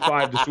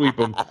 275 to sweep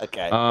them.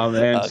 Okay.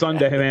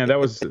 Sunday, man, it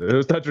was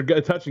touch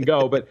and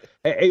go. But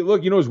hey,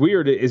 look, what's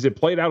weird is it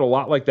played out a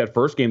lot like that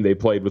first game they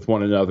played with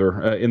one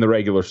another in the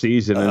regular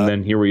season, and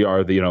then here we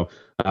are.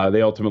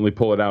 They ultimately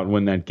pull it out and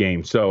win that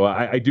game. So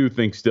I do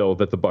think still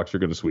that the Bucks are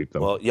going to sweep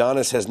them. Well,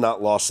 Giannis has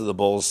not lost to the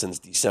Bulls since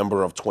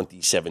December of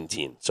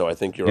 2017, so I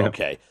think you're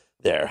okay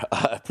there.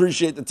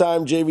 Appreciate the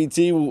time,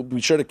 JVT. We'll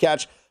be sure to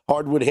catch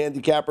Hardwood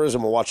Handicappers,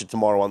 and we'll watch it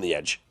tomorrow on The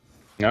Edge.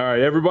 All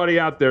right, everybody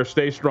out there,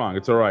 stay strong.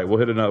 It's all right. We'll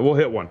hit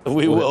one.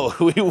 We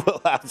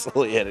will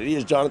absolutely hit it. He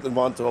is Jonathan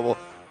Von Tobel,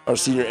 our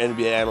senior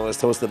NBA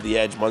analyst, host of The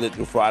Edge, Monday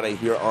through Friday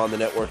here on the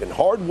network. And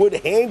Hardwood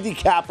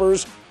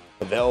Handicappers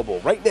available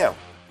right now,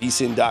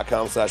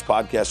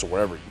 vsin.com/podcast or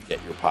wherever you get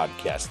your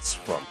podcasts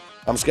from.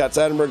 I'm Scott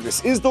Seidenberg.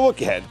 This is The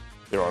Look Ahead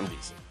here on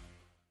VSiN.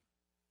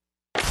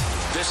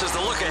 This is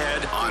The Look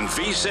Ahead on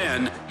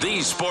VSiN,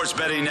 the sports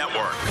betting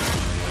network.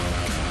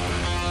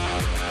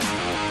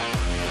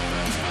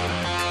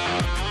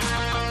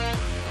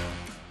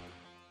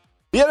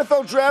 The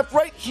NFL Draft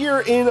right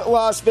here in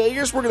Las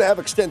Vegas. We're going to have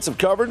extensive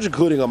coverage,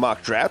 including a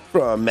mock draft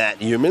from Matt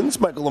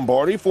Humans. Michael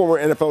Lombardi,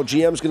 former NFL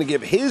GM, is going to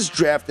give his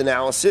draft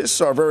analysis.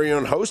 Our very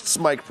own hosts,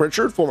 Mike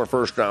Pritchard, former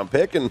first-round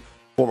pick, and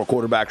former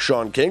quarterback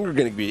Sean King, are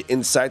going to give you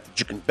insight that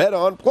you can bet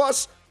on.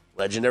 Plus,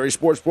 legendary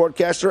sports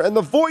broadcaster and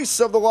the voice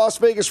of the Las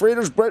Vegas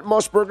Raiders, Brent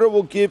Musburger,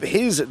 will give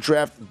his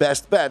draft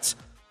best bets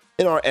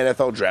in our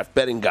NFL Draft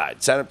betting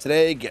guide. Sign up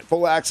today. Get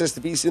full access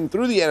to VSiN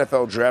through the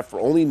NFL Draft for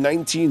only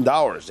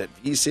 $19 at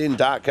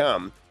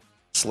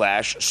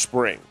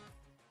vsin.com/spring.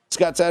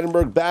 Scott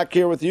Seidenberg back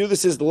here with you.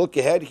 This is The Look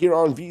Ahead here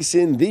on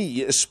VSiN,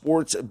 the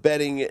sports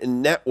betting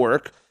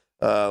network.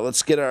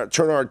 Let's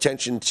turn our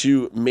attention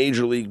to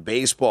Major League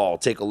Baseball.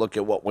 Take a look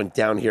at what went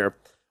down here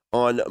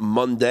on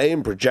Monday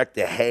and project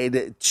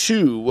ahead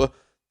to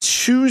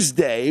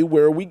Tuesday,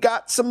 where we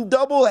got some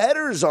double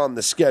headers on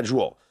the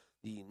schedule.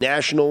 The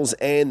Nationals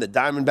and the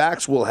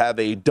Diamondbacks will have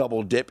a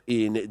double dip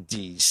in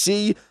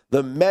D.C.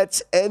 The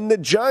Mets and the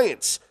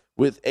Giants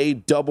with a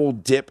double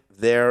dip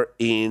there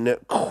in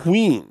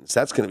Queens.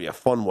 That's going to be a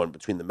fun one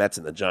between the Mets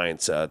and the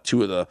Giants.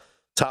 Two of the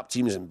top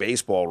teams in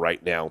baseball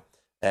right now,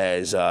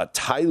 as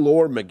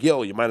Tylor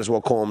Megill, you might as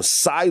well call him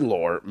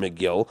Cylor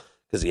Megill,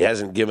 because he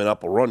hasn't given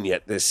up a run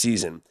yet this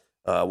season,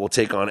 will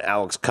take on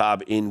Alex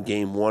Cobb in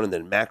Game 1, and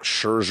then Max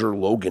Scherzer,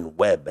 Logan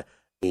Webb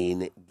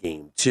in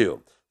Game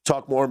 2.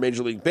 Talk more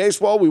Major League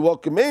Baseball. We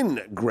welcome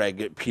in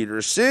Greg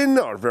Peterson,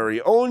 our very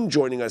own,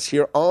 joining us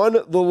here on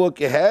The Look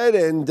Ahead.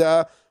 And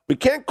we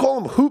can't call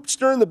him hoops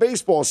during the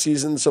baseball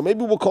season, so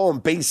maybe we'll call him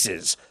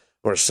bases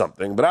or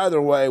something. But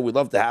either way, we'd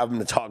love to have him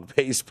to talk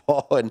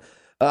baseball.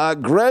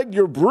 And Greg,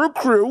 your Brew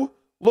Crew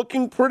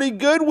looking pretty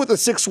good with a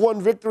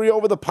 6-1 victory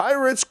over the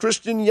Pirates.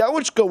 Christian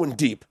Yelich going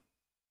deep.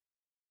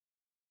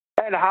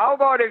 And how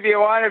about if you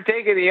wind up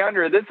taking the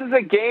under? This is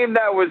a game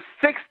that was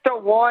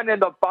 6-1 in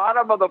the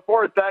bottom of the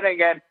fourth inning,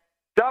 and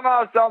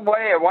somehow, some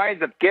way, it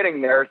winds up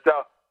getting there. So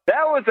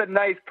that was a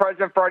nice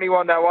present for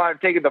anyone that wound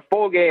up taking the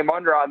full game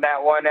under on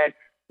that one. And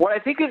what I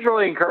think is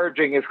really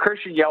encouraging is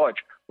Christian Yelich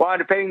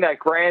wound up hitting that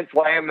grand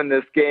slam in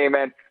this game,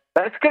 and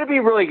that's going to be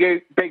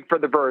really big for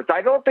the Birds.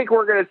 I don't think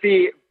we're going to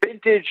see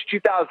vintage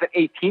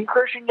 2018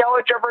 Christian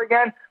Yelich ever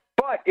again,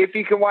 but if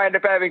you can wind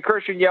up having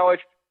Christian Yelich,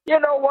 you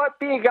know what?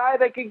 Be a guy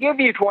that can give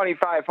you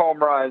 25 home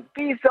runs.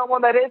 Be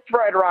someone that hits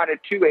right around at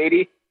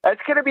 280. That's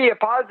going to be a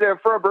positive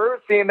for a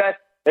Brewers team that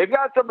they've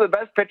got some of the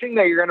best pitching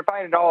that you're going to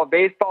find in all of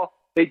baseball.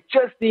 They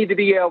just need to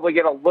be able to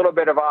get a little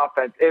bit of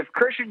offense. If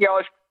Christian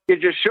Yelich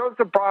can just show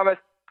some promise,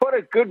 put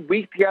a good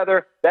week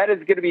together, that is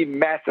going to be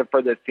massive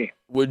for this team.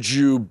 Would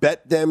you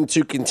bet them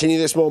to continue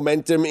this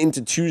momentum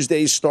into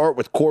Tuesday's start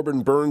with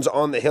Corbin Burnes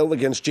on the hill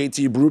against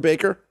JT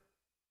Brubaker?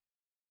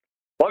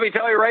 Let me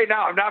tell you right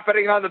now, I'm not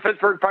betting on the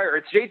Pittsburgh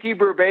Pirates. JT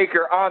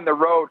Brubaker on the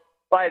road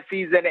last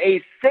season,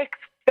 a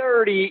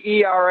 6.30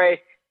 ERA,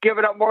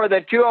 giving up more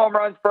than 2 home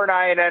runs per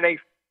 9 innings.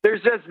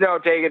 There's just no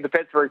taking the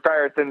Pittsburgh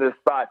Pirates in this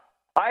spot.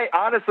 I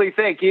honestly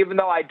think, even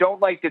though I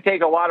don't like to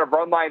take a lot of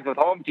run lines with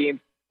home teams,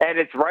 and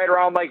it's right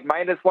around like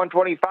minus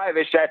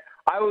 125-ish, that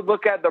I would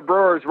look at the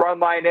Brewers' run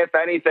line, if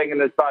anything, in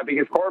this spot,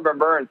 because Corbin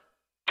Burnes,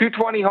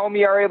 2.20 home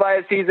ERA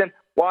last season,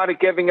 wound up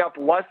giving up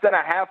less than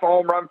a half a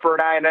home run per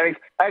 9 innings,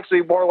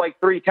 actually more like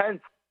 0.3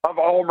 of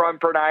a home run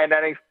per 9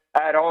 innings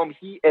at home.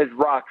 He is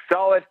rock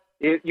solid.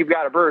 You've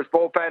got a Brewers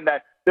bullpen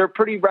that they're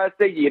pretty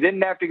rested. You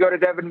didn't have to go to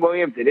Devin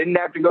Williams. You didn't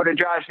have to go to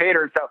Josh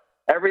Hader. So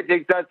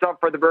everything sets up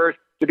for the Brewers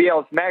to be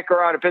able to smack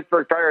around a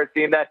Pittsburgh Pirates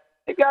team that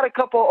they've got a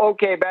couple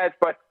okay bats,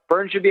 but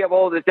Burnes should be able to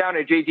hold it down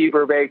to JT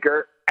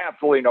Brubaker.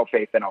 Absolutely no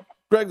faith in him.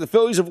 Greg, the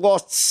Phillies have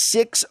lost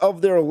 6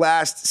 of their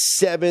last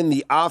 7.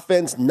 The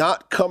offense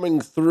not coming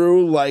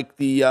through like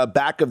the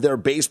back of their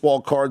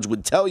baseball cards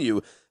would tell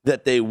you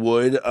that they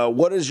would.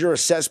 What is your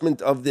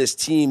assessment of this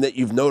team that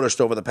you've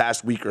noticed over the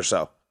past week or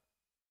so?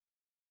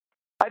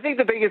 I think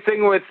the biggest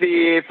thing with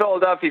the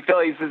Philadelphia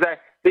Phillies is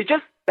that they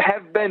just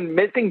have been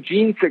missing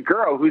Gene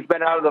Segura, who's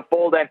been out of the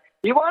fold, and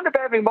he wound up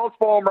having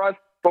multiple home runs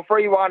before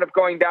he wound up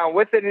going down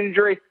with an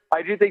injury.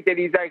 I do think that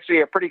he's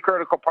actually a pretty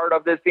critical part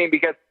of this team,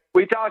 because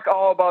we talk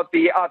all about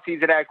the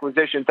offseason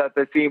acquisitions that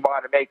the team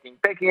wound up making,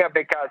 picking up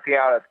Nick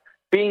Castellanos,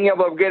 being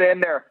able to get in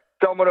there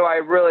someone who I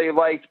really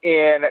like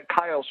in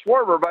Kyle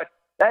Schwarber. But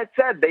that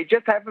said, they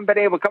just haven't been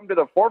able to come to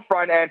the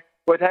forefront, and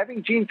with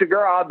having Gene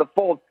Segura out of the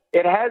fold,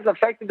 it has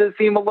affected the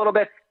team a little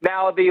bit.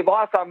 Now, the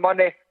loss on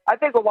Monday, I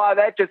think a lot of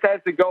that just has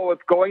to go with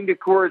going to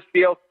Coors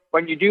Field.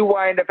 When you do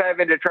wind up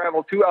having to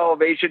travel to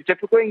elevation,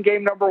 typically in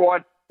game number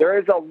 1, there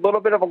is a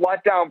little bit of a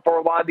letdown for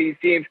a lot of these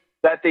teams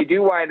that they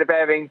do wind up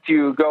having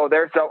to go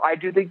there. So I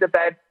do think that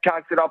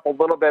chalks it up a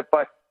little bit,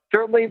 but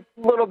certainly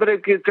a little bit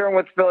of concern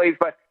with Phillies,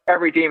 but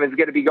every team is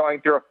going to be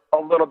going through a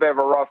little bit of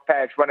a rough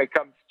patch when it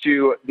comes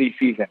to the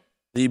season.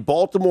 The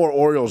Baltimore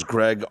Orioles,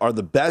 Greg, are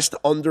the best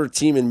under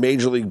team in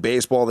Major League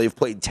Baseball. They've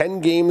played 10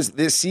 games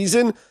this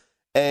season,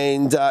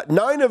 and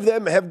 9 of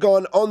them have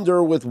gone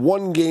under, with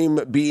 1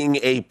 game being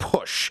a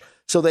push.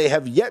 So they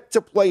have yet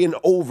to play an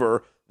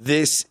over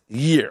this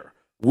year.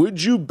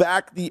 Would you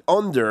back the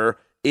under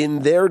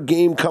in their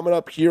game coming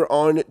up here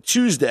on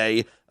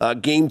Tuesday,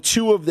 game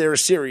 2 of their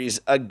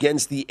series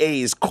against the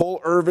A's? Cole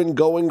Irvin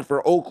going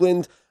for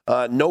Oakland.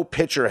 No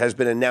pitcher has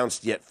been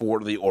announced yet for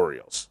the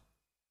Orioles.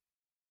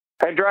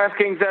 And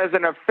DraftKings has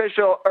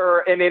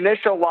an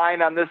initial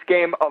line on this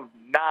game of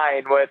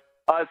 9, with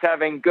us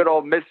having good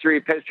old mystery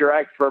pitcher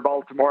X for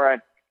Baltimore.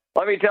 And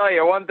let me tell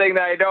you, one thing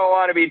that I don't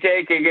want to be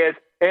taking is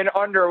an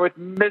under with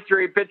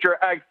mystery pitcher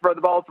X for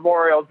the Baltimore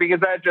Orioles, because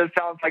that just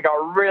sounds like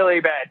a really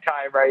bad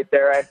time right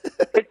there. And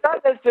it's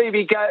not necessarily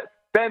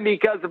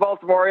because the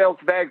Baltimore Orioles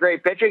have had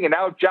great pitching, and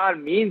now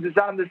John Means is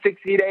on the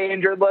 60-day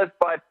injured list.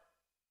 But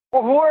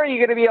who are you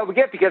going to be able to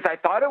get? Because I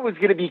thought it was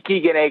going to be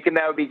Keegan Aiken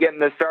that would be getting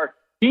the start.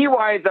 He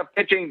winds up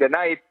pitching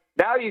tonight.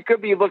 Now you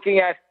could be looking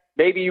at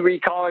maybe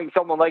recalling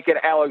someone like an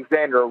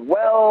Alexander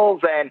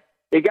Wells, and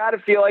you got to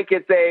feel like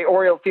it's a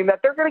Orioles team that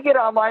they're going to get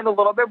online a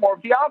little bit more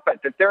of the offense.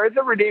 If there is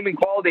a redeeming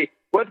quality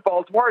with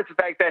Baltimore, it's the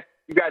fact that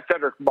you've got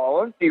Cedric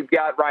Mullins, you've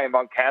got Ryan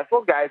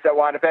Mountcastle, guys that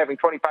wound up having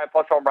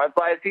 25-plus home runs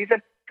last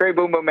season. Trey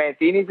Boom Boom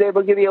Mancini's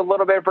able to give you a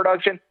little bit of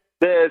production.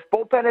 The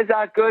bullpen is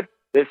not good.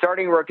 The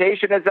starting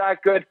rotation is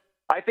not good.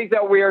 I think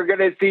that we are going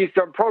to see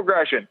some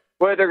progression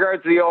with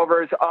regards to the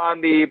overs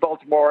on the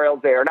Baltimore Orioles.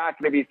 They are not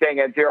going to be staying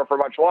at 0 for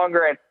much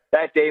longer, and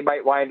that day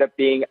might wind up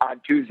being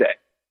on Tuesday.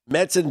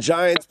 Mets and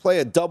Giants play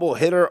a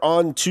doubleheader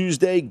on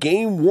Tuesday.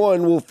 Game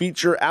 1 will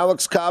feature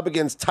Alex Cobb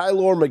against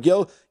Tylor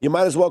Megill. You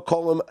might as well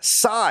call him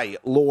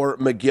Cy-Lor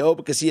Megill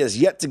because he has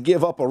yet to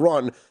give up a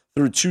run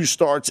through 2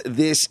 starts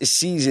this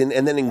season.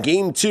 And then in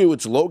Game 2,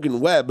 it's Logan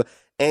Webb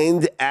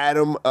and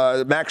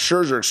Max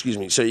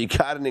Scherzer, So you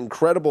got an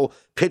incredible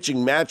pitching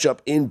matchup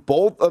in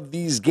both of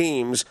these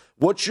games.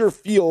 What's your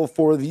feel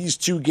for these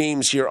 2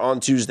 games here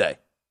on Tuesday?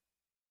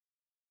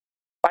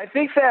 I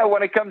think that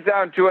when it comes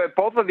down to it,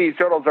 both of these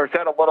totals are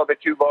set a little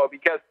bit too low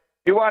because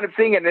you wind up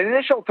seeing an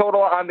initial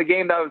total on the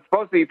game that was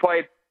supposed to be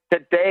played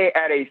today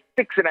at a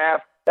 6.5.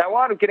 That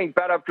wound up getting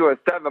bet up to a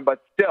 7,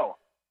 but still,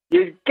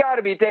 you've got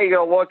to be taking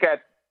a look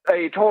at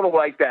a total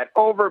like that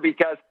over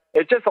because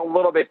it's just a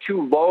little bit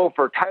too low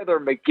for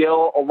Tylor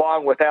Megill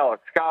along with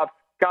Alex Cobb.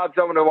 Cobb,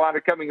 someone who wound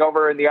up coming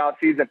over in the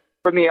offseason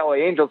from the LA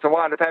Angels and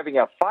wound up having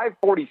a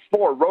 5.44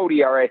 road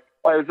ERA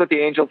while he was with the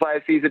Angels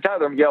last season.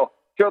 Tylor Megill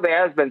certainly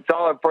has been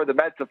solid for the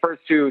Mets the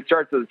first 2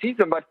 starts of the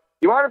season, but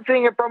you wound up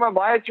seeing it from him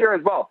last year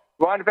as well.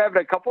 He wound up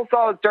having a couple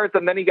solid starts,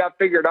 and then he got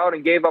figured out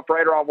and gave up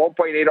right around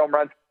 1.8 home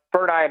runs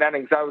per 9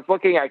 innings. I was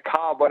looking at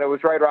Cobb when it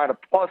was right around a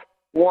plus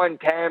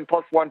 110,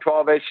 plus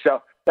 112-ish,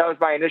 so that was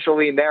my initial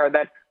lean there. And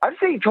then I'm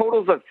seeing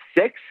totals of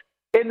 6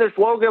 in this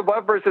Logan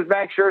Webb versus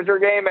Max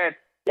Scherzer game, and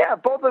yeah,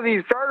 both of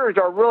these starters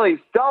are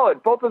really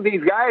solid. Both of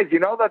these guys, you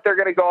know that they're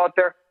going to go out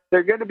there.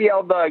 They're going to be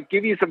able to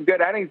give you some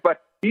good innings,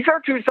 but these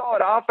are 2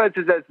 solid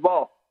offenses as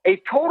well. A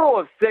total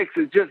of 6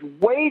 is just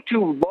way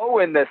too low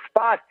in this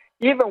spot,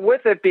 even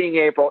with it being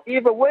April,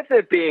 even with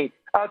it being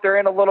out there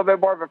in a little bit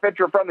more of a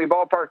pitcher-friendly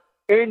ballpark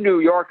in New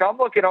York. I'm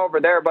looking over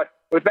there, but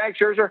with Max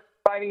Scherzer,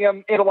 finding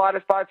him in a lot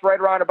of spots right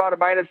around about a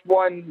minus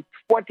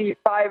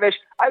 125-ish,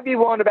 I'd be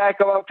willing to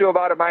back him up to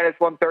about a minus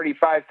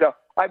 135. So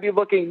I'd be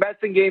looking Mets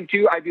in Game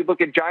 2. I'd be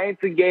looking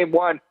Giants in Game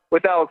 1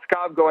 with Alex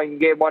Cobb going in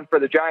Game 1 for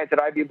the Giants,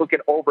 and I'd be looking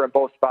over in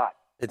both spots.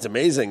 It's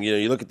amazing.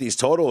 You look at these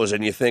totals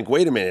and you think,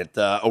 wait a minute,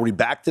 are we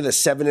back to the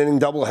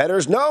 7-inning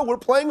doubleheaders? No, we're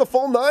playing a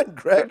full 9,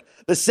 Greg.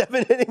 The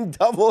 7-inning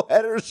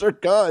doubleheaders are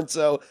gone.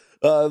 So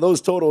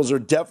those totals are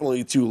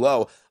definitely too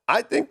low.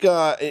 I think,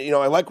 I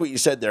like what you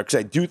said there because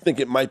I do think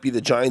it might be the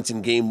Giants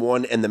in Game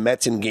 1 and the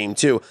Mets in Game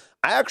 2.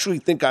 I actually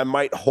think I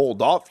might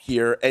hold off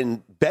here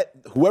and bet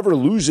whoever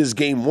loses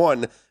Game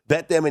 1,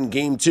 bet them in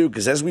Game 2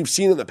 because as we've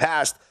seen in the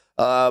past,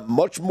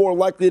 much more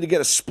likely to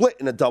get a split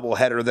in a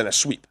doubleheader than a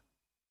sweep.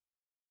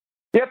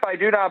 Yep, I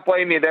do not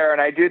blame you there, and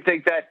I do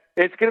think that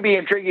it's going to be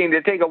intriguing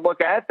to take a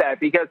look at that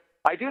because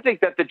I do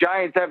think that the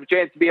Giants have a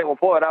chance to be able to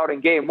pull it out in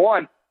Game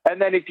 1,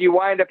 and then if you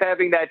wind up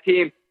having that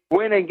team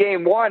win in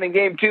Game 1 and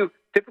Game 2,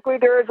 typically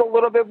there is a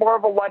little bit more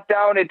of a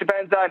letdown. It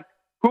depends on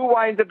who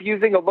winds up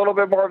using a little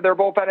bit more of their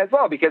bullpen as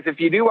well, because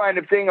if you do wind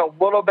up seeing a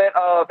little bit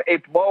of a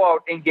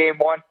blowout in Game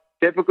 1,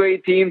 typically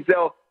teams,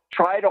 they'll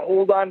try to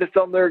hold on to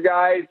some of their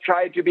guys,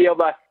 try to be able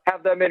to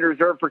have them in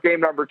reserve for Game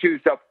number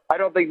 2, so I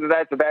don't think that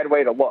that's a bad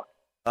way to look.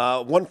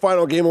 One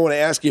final game I want to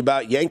ask you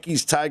about,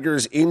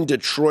 Yankees-Tigers in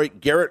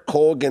Detroit. Garrett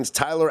Cole against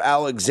Tyler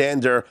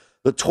Alexander.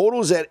 The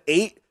total's at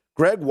 8.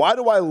 Greg, why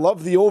do I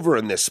love the over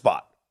in this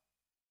spot?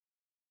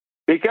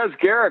 Because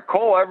Garrett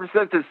Cole, ever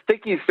since his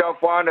sticky stuff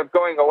wound up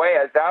going away,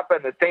 has not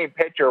been the same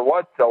pitcher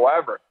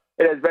whatsoever.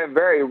 It has been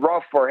very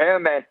rough for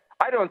him, and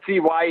I don't see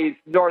why he's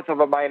north of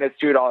a minus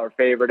 $2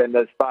 favorite in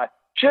this spot.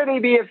 Should he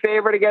be a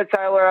favorite against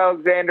Tyler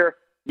Alexander?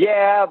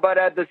 Yeah, but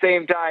at the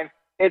same time,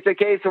 it's a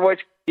case in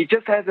which he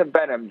just hasn't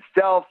been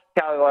himself.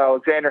 Tyler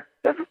Alexander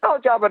does a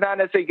solid job of not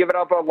necessarily giving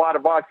up a lot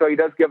of walks, so he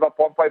does give up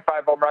 1.5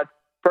 home runs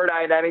per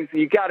 9 innings.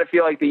 You got to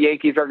feel like the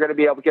Yankees are going to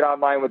be able to get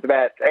online with the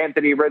Mets.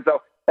 Anthony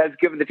Rizzo has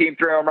given the team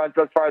 3 home runs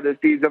thus far this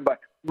season, but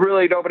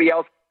really nobody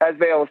else has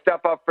been able to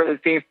step up for this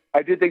team.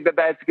 I do think that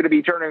that's going to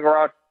be turning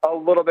around a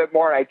little bit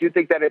more, and I do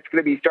think that it's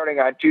going to be starting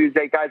on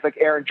Tuesday. Guys like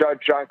Aaron Judge,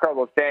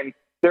 Giancarlo Stanton,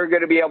 they're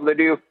going to be able to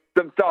do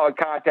some solid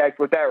contact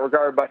with that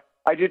regard, but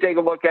I do take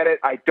a look at it.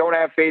 I don't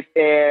have faith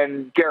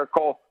in Garrett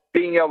Cole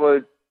being able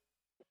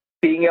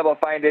to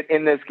find it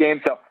in this game.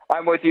 So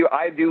I'm with you.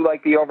 I do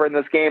like the over in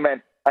this game,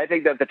 and I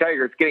think that the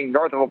Tigers getting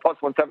north of a plus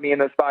 170 in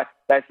this spot,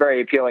 that's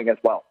very appealing as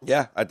well.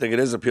 Yeah, I think it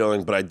is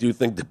appealing, but I do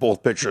think that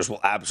both pitchers will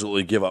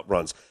absolutely give up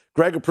runs.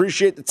 Greg,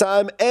 appreciate the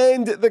time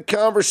and the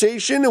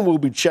conversation, and we'll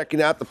be checking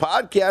out the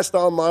podcast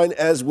online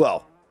as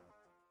well.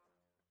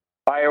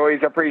 I always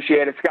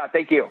appreciate it, Scott.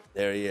 Thank you.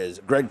 There he is,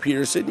 Greg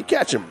Peterson. You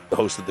catch him, the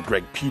host of the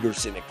Greg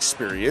Peterson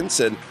Experience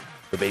and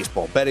the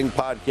Baseball Betting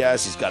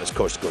Podcast. He's got his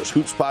Coast to Coast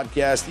Hoops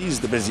podcast. He's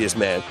the busiest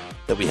man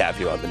that we have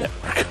here on the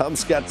network. I'm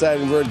Scott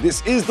Seidenberg.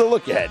 This is The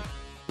Look Ahead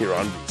here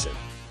on VSiN.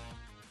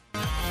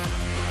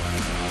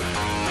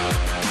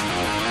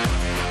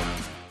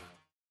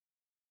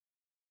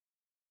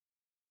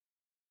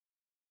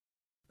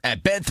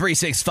 At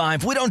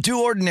Bet365, we don't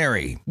do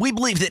ordinary. We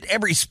believe that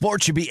every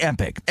sport should be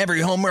epic.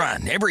 Every home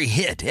run, every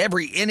hit,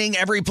 every inning,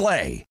 every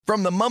play.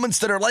 From the moments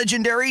that are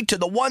legendary to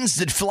the ones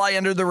that fly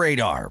under the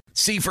radar.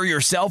 See for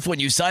yourself when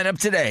you sign up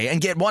today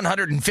and get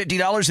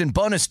 $150 in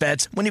bonus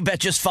bets when you bet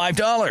just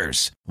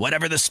 $5.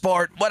 Whatever the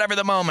sport, whatever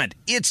the moment,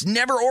 it's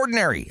never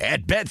ordinary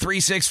at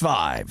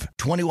Bet365.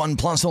 21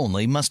 plus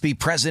only. Must be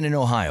present in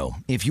Ohio.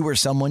 If you or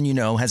someone you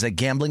know has a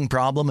gambling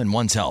problem and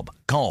wants help,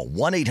 call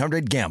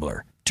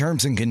 1-800-GAMBLER.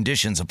 Terms and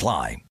conditions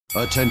apply.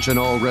 Attention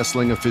all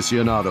wrestling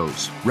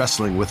aficionados.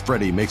 Wrestling with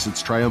Freddie makes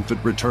its triumphant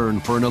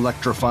return for an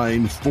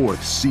electrifying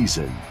 4th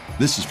season.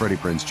 This is Freddie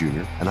Prinze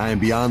Jr., and I am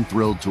beyond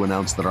thrilled to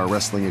announce that our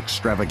wrestling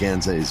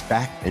extravaganza is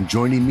back, and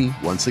joining me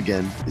once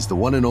again is the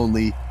one and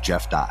only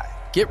Jeff Dye.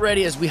 Get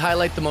ready as we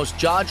highlight the most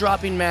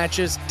jaw-dropping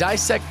matches,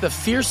 dissect the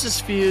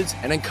fiercest feuds,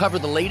 and uncover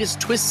the latest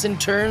twists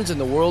and turns in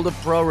the world of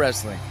pro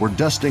wrestling. We're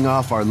dusting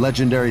off our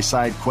legendary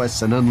side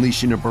quests and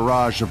unleashing a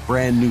barrage of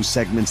brand new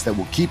segments that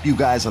will keep you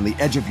guys on the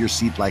edge of your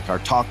seat like our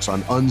talks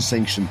on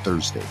Unsanctioned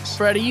Thursdays.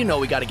 Freddie, you know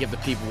we got to give the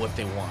people what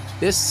they want.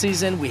 This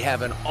season, we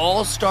have an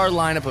all-star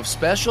lineup of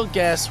special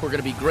guests who are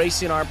going to be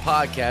gracing our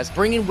podcast,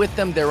 bringing with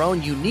them their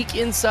own unique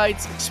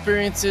insights,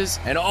 experiences,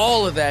 and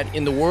all of that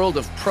in the world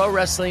of pro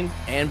wrestling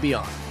and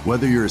beyond.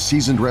 Whether you're a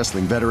seasoned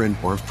wrestling veteran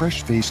or a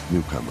fresh-faced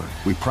newcomer,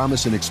 we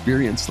promise an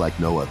experience like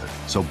no other.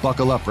 So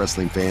buckle up,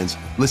 wrestling fans.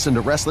 Listen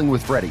to Wrestling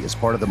with Freddie as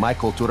part of the My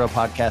Cultura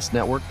Podcast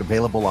Network,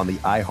 available on the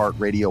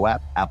iHeartRadio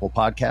app, Apple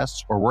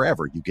Podcasts, or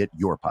wherever you get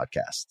your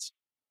podcasts.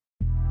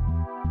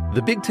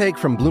 The Big Take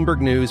from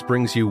Bloomberg News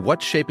brings you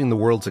what's shaping the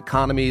world's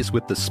economies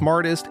with the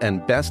smartest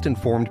and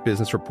best-informed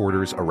business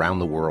reporters around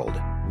the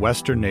world.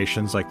 Western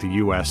nations like the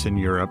U.S. and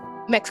Europe.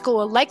 Mexico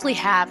will likely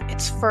have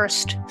its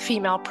first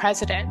female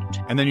president.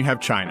 And then you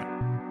have China.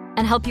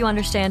 And help you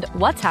understand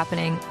what's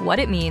happening, what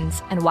it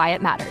means, and why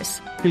it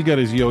matters. He'll get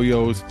his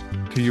yo-yos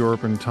to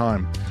Europe in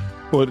time.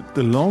 But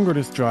the longer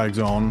this drags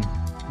on,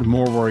 the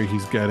more worried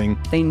he's getting.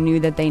 They knew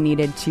that they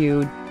needed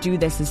to do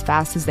this as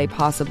fast as they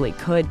possibly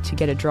could to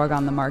get a drug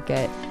on the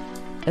market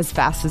as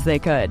fast as they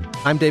could.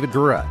 I'm David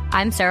Gura.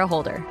 I'm Sarah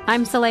Holder.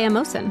 I'm Saleha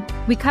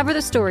Mohsen. We cover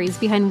the stories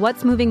behind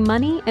what's moving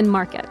money and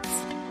markets.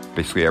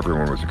 Basically,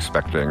 everyone was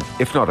expecting,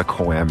 if not a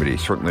calamity,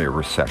 certainly a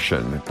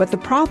recession. But the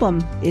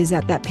problem is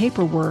that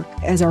paperwork,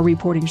 as our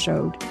reporting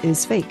showed,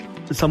 is fake.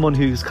 As someone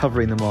who's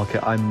covering the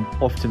market, I'm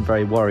often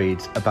very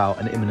worried about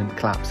an imminent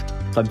collapse.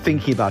 So I'm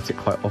thinking about it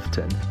quite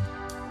often.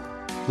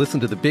 Listen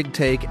to The Big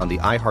Take on the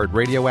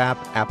iHeartRadio app,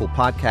 Apple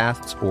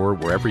Podcasts, or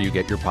wherever you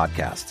get your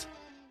podcasts.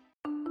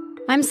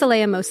 I'm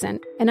Saleha Mohsen,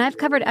 and I've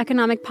covered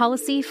economic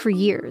policy for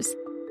years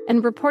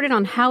and reported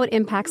on how it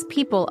impacts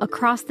people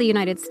across the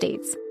United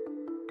States.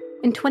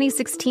 In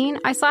 2016,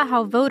 I saw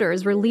how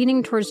voters were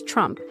leaning towards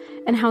Trump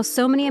and how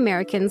so many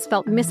Americans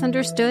felt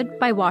misunderstood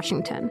by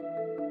Washington.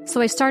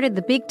 So I started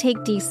The Big Take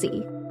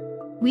DC.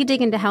 We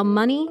dig into how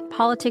money,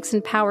 politics,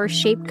 and power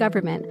shape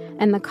government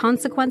and the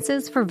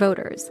consequences for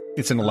voters.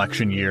 It's an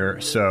election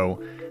year,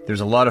 so there's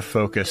a lot of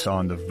focus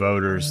on the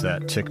voters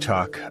that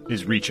TikTok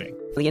is reaching.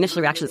 The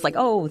initial reaction is like,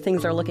 oh,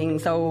 things are looking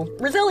so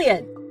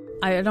resilient.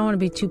 I don't want to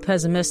be too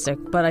pessimistic,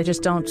 but I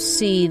just don't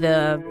see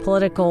the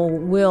political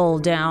will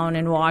down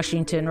in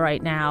Washington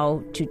right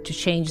now to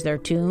change their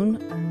tune.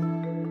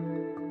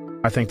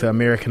 I think the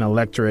American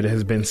electorate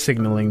has been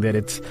signaling that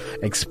it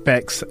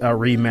expects a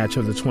rematch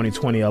of the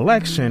 2020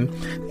 election.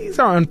 These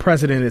are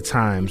unprecedented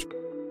times.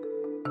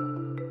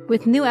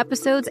 With new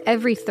episodes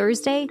every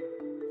Thursday,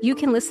 you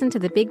can listen to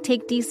The Big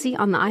Take DC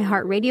on the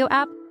iHeartRadio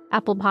app,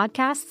 Apple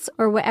Podcasts,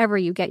 or wherever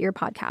you get your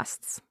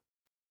podcasts.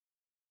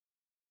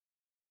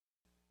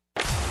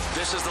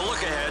 This is the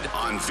look ahead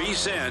on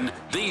VSiN,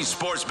 the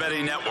Sports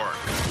Betting Network.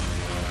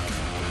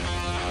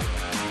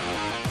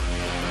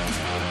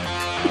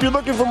 If you're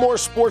looking for more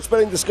sports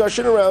betting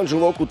discussion around your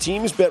local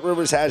teams,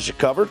 BetRivers has you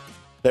covered.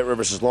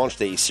 BetRivers has launched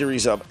a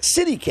series of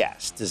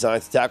CityCasts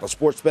designed to tackle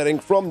sports betting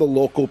from the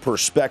local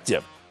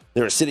perspective.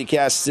 There are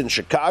CityCasts in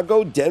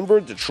Chicago, Denver,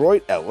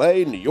 Detroit,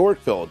 LA, New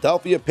York,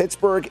 Philadelphia,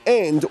 Pittsburgh,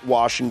 and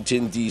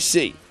Washington,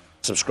 D.C.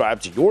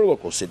 Subscribe to your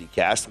local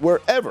CityCast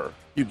wherever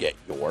you get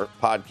your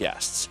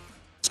podcasts.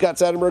 Scott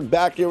Seidenberg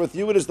back here with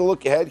you. It is the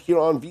look ahead here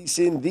on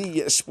VSiN,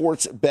 the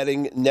Sports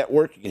Betting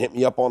Network. You can hit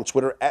me up on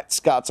Twitter at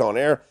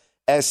ScottsOnAir,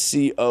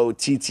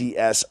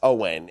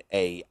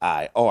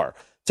 ScottsOnAir.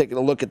 Taking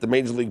a look at the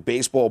Major League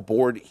Baseball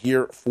board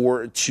here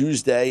for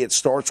Tuesday. It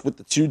starts with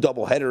the two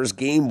doubleheaders,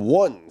 game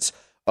ones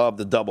of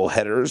the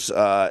doubleheaders.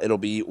 It'll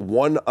be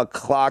 1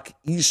 o'clock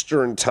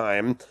Eastern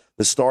time.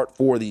 The start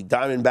for the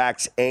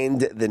Diamondbacks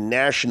and the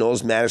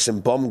Nationals. Madison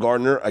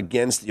Bumgarner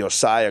against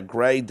Josiah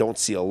Gray. Don't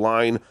see a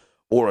line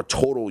or a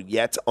total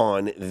yet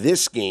on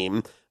this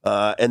game.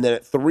 And then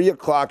at 3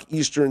 o'clock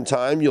Eastern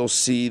time, you'll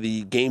see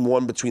the game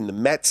one between the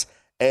Mets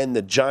and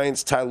the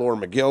Giants. Tylor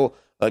Megill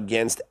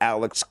against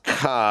Alex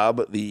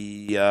Cobb.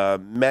 The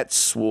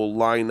Mets will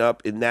line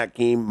up in that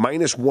game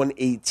minus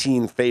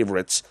 118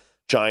 favorites.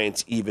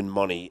 Giants even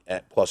money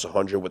at plus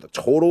 100 with a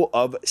total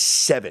of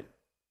 7.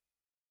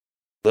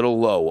 Little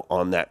low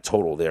on that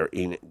total there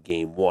in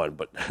game one,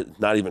 but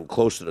not even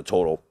close to the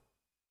total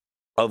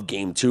of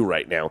Game 2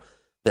 right now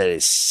that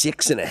is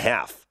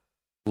 6.5.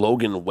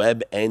 Logan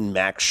Webb and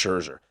Max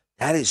Scherzer.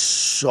 That is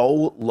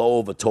so low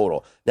of a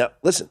total. Now,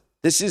 listen,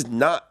 this is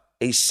not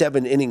a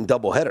 7-inning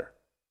doubleheader.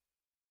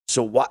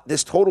 So what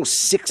this total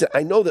 6,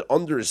 I know that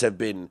unders have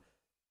been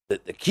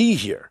the key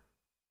here,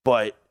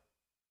 but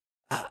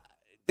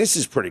this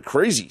is pretty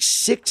crazy.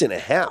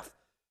 6.5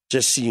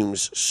 just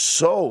seems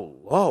so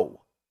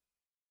low.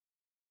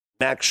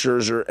 Max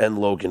Scherzer and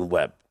Logan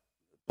Webb.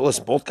 Well,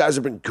 listen, both guys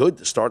have been good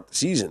to start the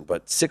season,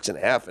 but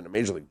 6.5 in a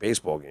Major League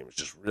Baseball game is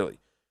just really,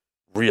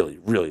 really,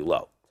 really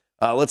low.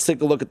 Let's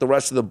take a look at the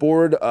rest of the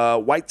board.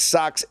 White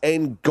Sox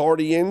and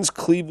Guardians.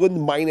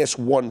 Cleveland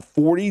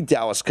 -140.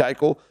 Dallas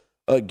Keuchel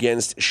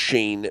against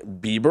Shane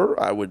Bieber.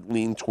 I would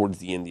lean towards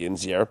the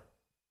Indians here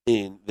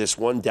in this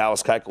one.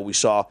 Dallas Keuchel we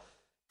saw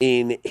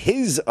in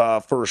his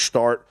first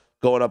start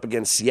going up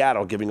against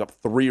Seattle, giving up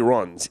 3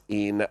 runs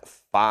in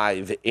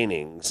 5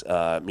 innings.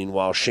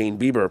 Meanwhile, Shane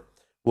Bieber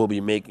will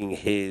be making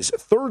his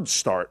third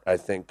start, I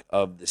think,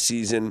 of the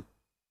season,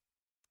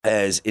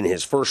 as in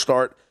his first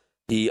start,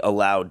 he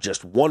allowed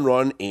just 1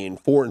 run in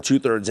 4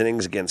 2/3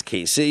 innings against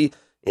KC.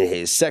 In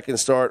his second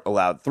start,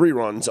 allowed 3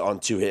 runs on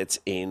 2 hits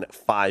in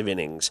 5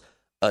 innings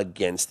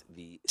against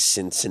the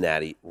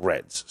Cincinnati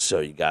Reds. So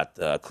you got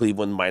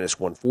Cleveland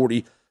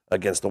 -140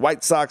 against the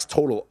White Sox,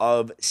 total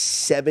of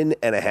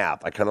 7.5.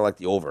 I kind of like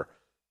the over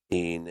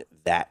in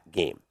that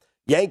game.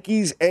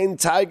 Yankees and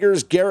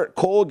Tigers, Garrett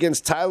Cole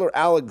against Tyler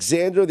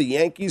Alexander. The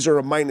Yankees are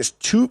a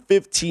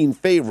 -215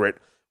 favorite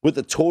with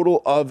a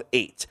total of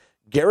 8.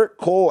 Garrett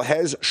Cole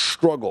has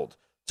struggled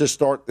to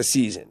start the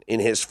season. In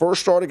his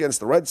first start against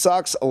the Red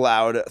Sox,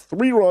 allowed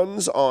 3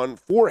 runs on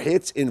 4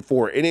 hits in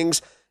 4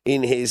 innings.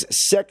 In his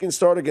second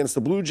start against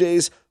the Blue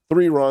Jays,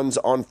 3 runs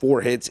on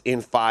 4 hits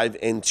in 5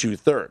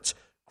 2/3.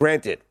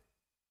 Granted,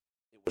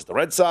 it was the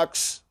Red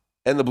Sox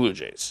and the Blue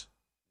Jays.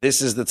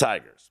 This is the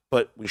Tigers.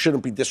 But we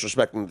shouldn't be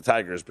disrespecting the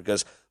Tigers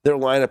because their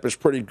lineup is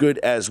pretty good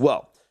as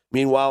well.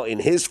 Meanwhile, in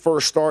his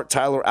first start,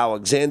 Tyler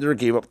Alexander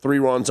gave up 3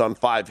 runs on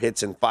 5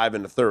 hits in 5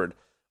 1/3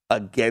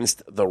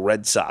 against the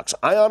Red Sox.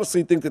 I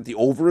honestly think that the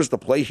over is the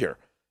play here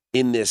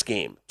in this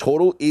game.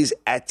 Total is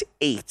at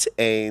 8,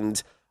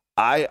 and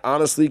I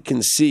honestly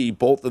can see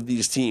both of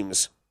these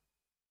teams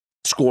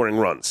scoring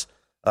runs.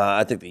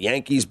 I think the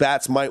Yankees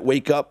bats might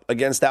wake up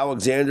against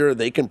Alexander.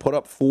 They can put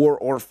up 4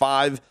 or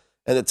 5,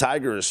 and the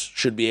Tigers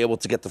should be able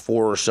to get to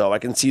 4 or so. I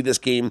can see this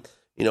game,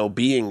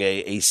 being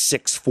a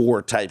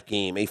 6-4 type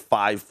game, a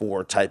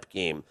 5-4 type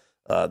game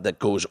that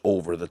goes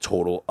over the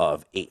total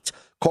of 8.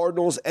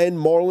 Cardinals and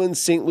Marlins,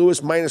 St. Louis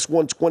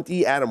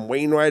 -120. Adam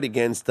Wainwright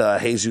against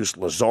Jesus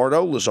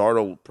Luzardo.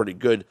 Luzardo pretty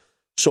good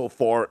so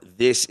far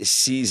this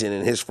season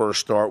in his first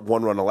start.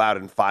 1 run allowed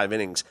in 5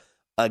 innings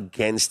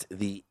against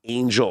the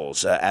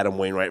Angels. Adam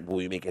Wainwright will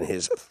be making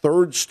his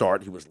third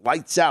start. He was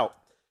lights out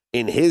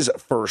in his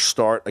first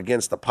start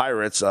against the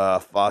Pirates,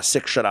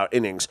 6 shutout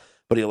innings,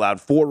 but he allowed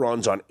 4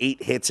 runs on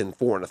 8 hits in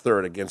 4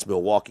 1/3 against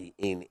Milwaukee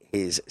in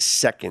his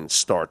second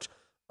start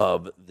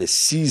of the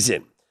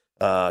season.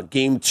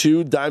 Game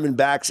 2,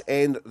 Diamondbacks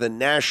and the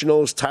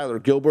Nationals. Tyler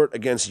Gilbert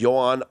against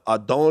Joan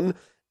Adon,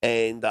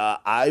 and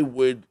I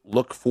would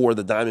look for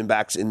the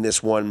Diamondbacks in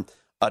this one.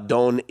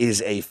 Adon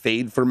is a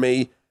fade for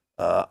me.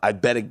 I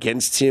bet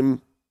against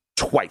him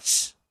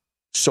twice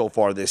so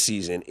far this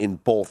season in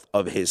both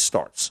of his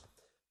starts.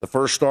 The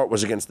first start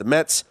was against the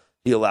Mets.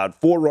 He allowed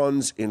 4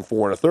 runs in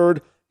 4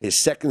 1/3. His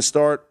second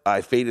start,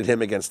 I faded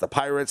him against the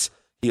Pirates.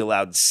 He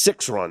allowed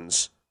 6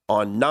 runs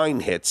on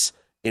 9 hits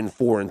in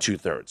 4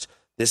 2/3.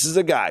 This is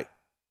a guy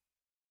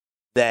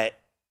that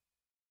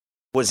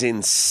was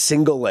in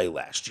single A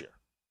last year.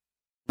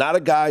 Not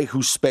a guy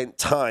who spent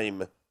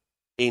time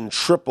in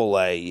triple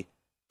A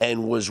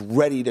and was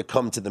ready to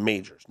come to the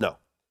majors. No.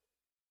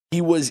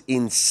 He was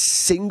in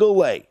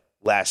single A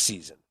last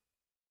season.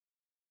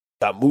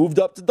 Got moved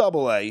up to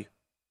double A,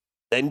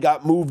 then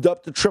got moved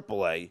up to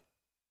triple A,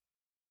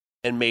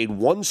 and made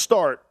 1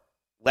 start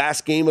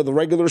last game of the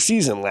regular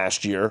season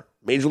last year.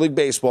 Major League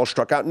Baseball,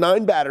 struck out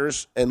 9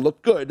 batters and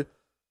looked good.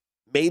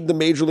 Made the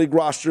Major League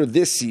roster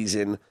this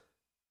season.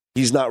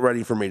 He's not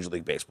ready for Major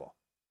League Baseball.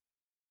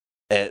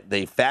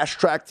 They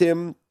fast-tracked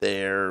him.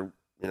 They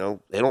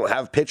don't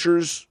have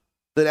pitchers,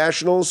 the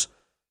Nationals.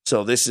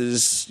 So this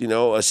is,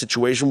 a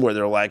situation where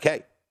they're like,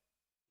 hey,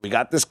 we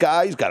got this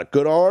guy. He's got a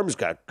good arm. He's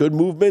got good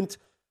movement.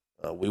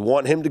 We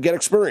want him to get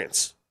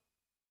experience.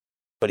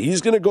 But he's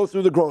going to go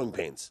through the growing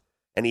pains.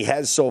 And he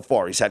has so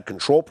far. He's had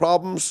control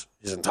problems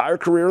his entire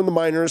career in the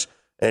minors,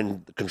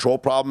 and the control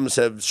problems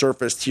have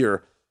surfaced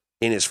here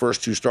in his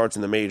first 2 starts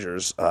in the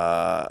majors.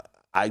 I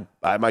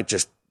might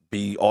just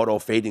be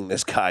auto-fading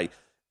this guy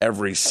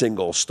every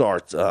single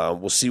start.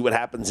 We'll see what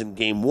happens in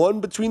Game 1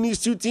 between these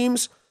 2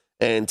 teams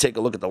and take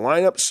a look at the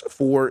lineups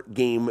for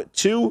Game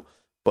 2.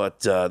 But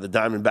the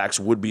Diamondbacks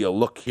would be a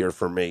look here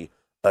for me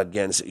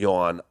against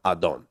Joan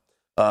Adon.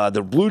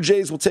 The Blue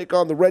Jays will take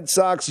on the Red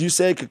Sox.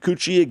 Yusei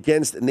Kikuchi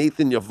against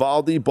Nathan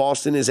Eovaldi.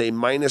 Boston is a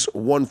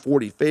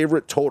 -140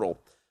 favorite, total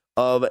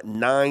of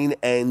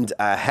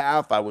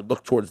 9.5. I would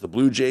look towards the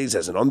Blue Jays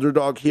as an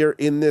underdog here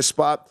in this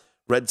spot.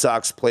 Red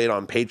Sox played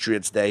on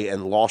Patriots Day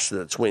and lost to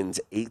the Twins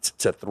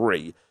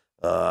 8-3.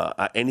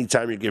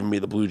 Anytime you're giving me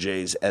the Blue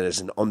Jays as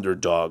an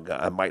underdog,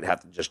 I might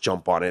have to just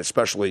jump on it,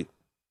 especially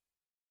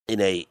in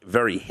a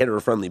very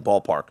hitter-friendly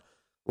ballpark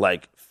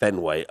like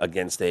Fenway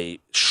against a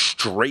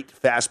straight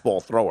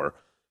fastball thrower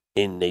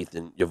in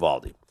Nathan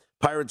Eovaldi.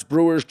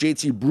 Pirates-Brewers,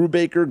 JT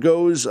Brubaker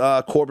goes.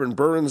 Corbin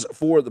Burns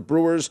for the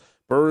Brewers.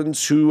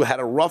 Burns, who had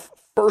a rough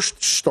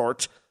first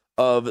start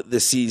of the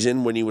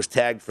season when he was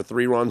tagged for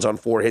 3 runs on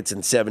 4 hits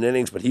in 7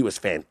 innings, but he was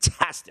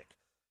fantastic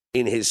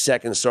in his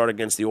second start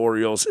against the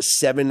Orioles,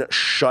 7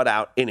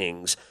 shutout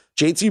innings.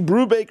 JT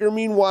Brubaker,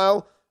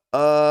 meanwhile,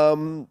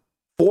 4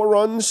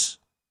 runs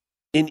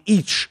in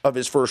each of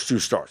his first 2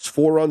 starts.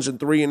 4 runs in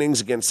 3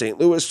 innings against St.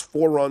 Louis,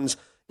 4 runs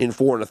in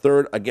 4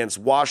 1/3 against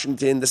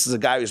Washington. This is a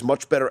guy who's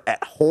much better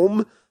at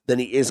home than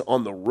he is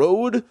on the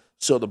road,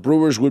 so the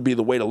Brewers would be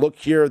the way to look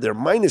here. They're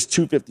minus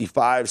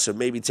 255, so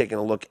maybe taking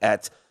a look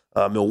at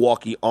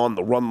Milwaukee on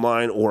the run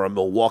line or a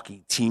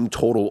Milwaukee team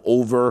total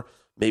over.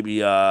 Maybe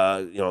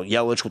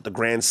Yelich with the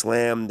grand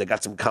slam. They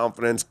got some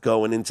confidence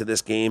going into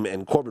this game,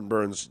 and Corbin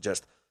Burns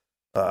just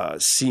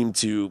seemed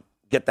to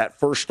get that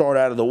first start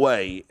out of the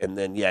way, and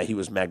then, he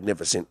was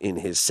magnificent in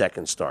his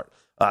second start.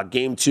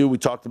 Game 2, we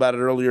talked about it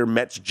earlier,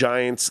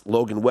 Mets-Giants,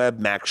 Logan Webb,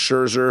 Max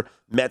Scherzer.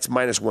 Mets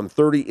minus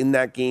 130 in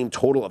that game.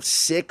 Total of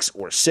 6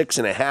 or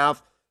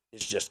 6.5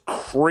 is just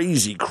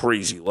crazy,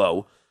 crazy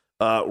low.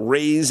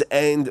 Rays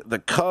and the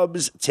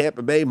Cubs,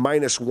 Tampa Bay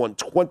minus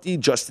 120.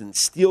 Justin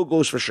Steele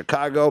goes for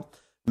Chicago.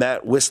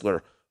 Matt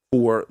Whistler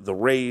for the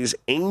Rays.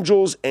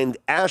 Angels and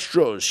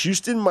Astros,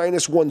 Houston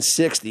minus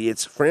 160.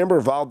 It's Framber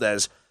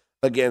Valdez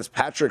against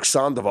Patrick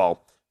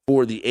Sandoval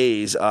for the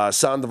A's.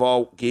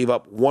 Sandoval gave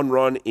up 1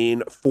 run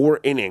in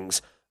 4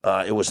 innings.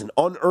 It was an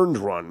unearned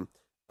run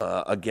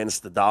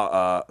against the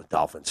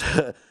Dolphins,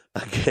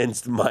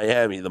 against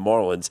Miami, the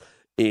Marlins,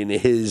 in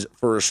his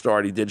first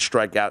start. He did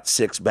strike out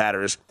 6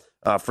 batters.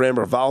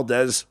 Framber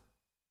Valdez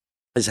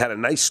has had a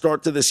nice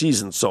start to the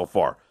season so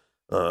far.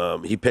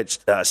 He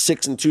pitched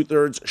 6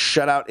 2/3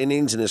 shutout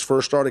innings in his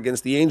first start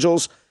against the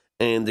Angels,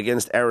 and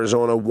against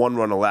Arizona, 1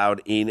 run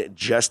allowed in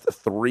just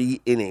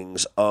 3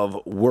 innings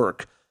of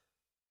work.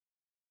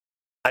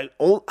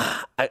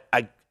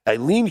 I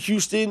lean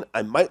Houston.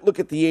 I might look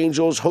at the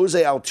Angels.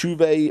 Jose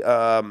Altuve,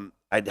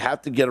 I'd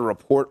have to get a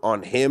report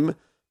on him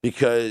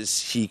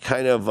because he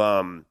kind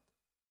of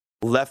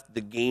left the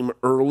game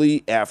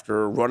early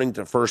after running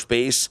to first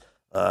base.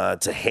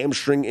 It's a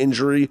hamstring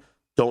injury.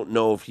 Don't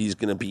know if he's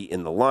going to be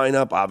in the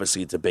lineup.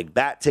 Obviously, it's a big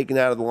bat taken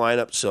out of the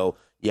lineup, so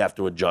you have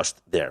to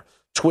adjust there.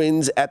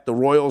 Twins at the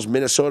Royals,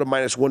 Minnesota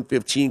minus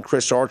 115.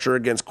 Chris Archer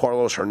against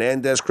Carlos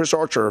Hernandez. Chris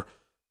Archer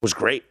was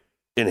great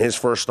in his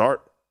first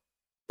start.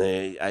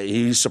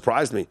 He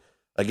surprised me.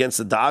 Against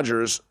the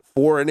Dodgers,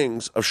 4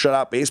 innings of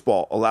shutout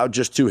baseball, allowed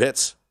just 2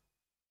 hits.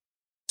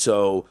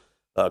 So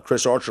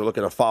Chris Archer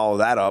looking to follow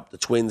that up. The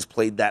Twins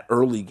played that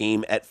early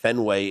game at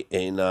Fenway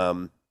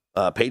in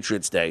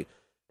Patriots Day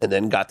and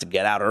then got to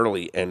get out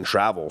early and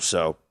travel.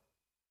 So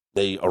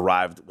they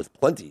arrived with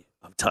plenty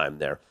of time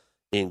there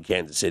in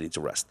Kansas City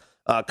to rest.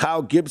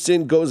 Kyle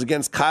Gibson goes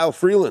against Kyle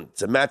Freeland.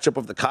 It's a matchup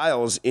of the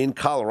Kyles in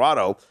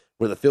Colorado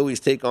where the Phillies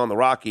take on the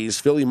Rockies.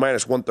 Philly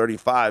minus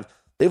 135.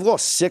 They've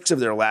lost 6 of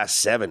their last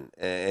 7,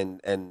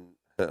 and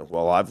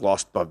I've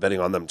lost by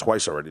betting on them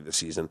twice already this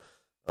season.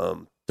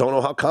 Don't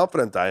know how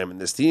confident I am in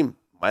this team.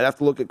 Might have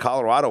to look at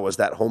Colorado as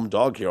that home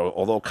dog here,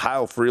 although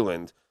Kyle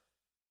Freeland,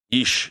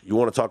 you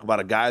want to talk about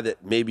a guy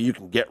that maybe you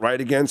can get right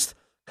against?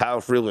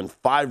 Kyle Freeland,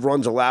 5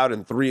 runs allowed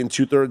in 3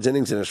 2/3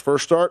 innings in his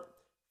first start,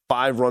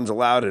 5 runs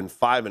allowed in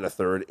 5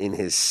 1/3 in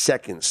his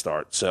second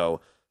start.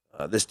 So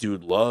this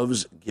dude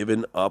loves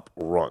giving up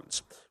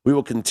runs. We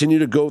will continue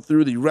to go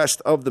through the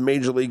rest of the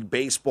Major League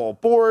Baseball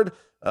board,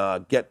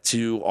 get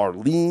to our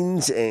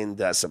leans and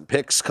some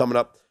picks coming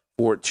up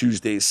for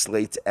Tuesday's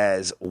slate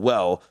as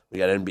well. We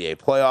got NBA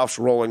playoffs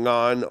rolling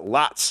on.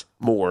 Lots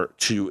more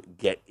to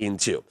get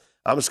into.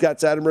 I'm Scott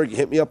Seidenberg. You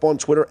hit me up on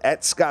Twitter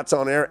at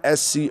ScottsOnAir,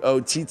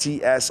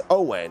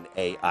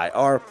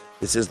 ScottsOnAir.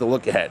 This is The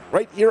Look Ahead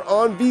right here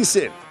on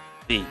VSiN,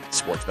 the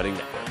Sports Betting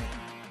Network.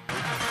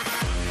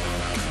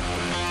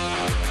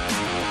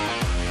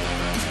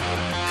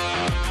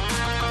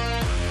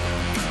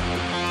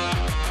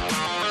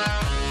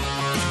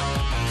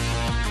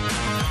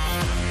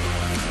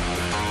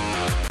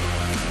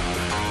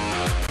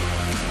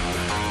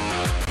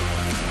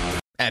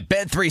 At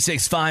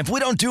Bet365, we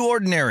don't do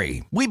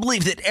ordinary. We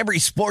believe that every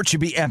sport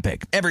should be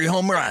epic. Every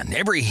home run,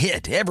 every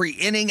hit, every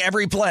inning,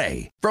 every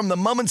play. From the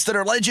moments that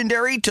are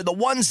legendary to the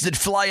ones that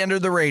fly under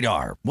the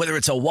radar. Whether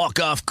it's a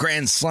walk-off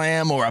grand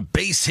slam or a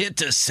base hit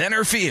to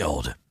center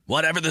field.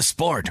 Whatever the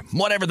sport,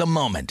 whatever the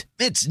moment.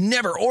 It's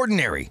never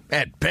ordinary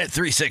at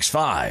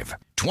Bet365.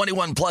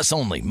 21 plus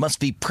only. Must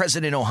be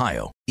present in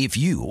Ohio. If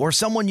you or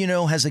someone you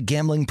know has a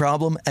gambling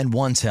problem and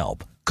wants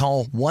help,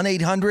 call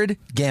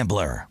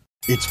 1-800-GAMBLER.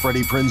 It's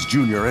Freddie Prinze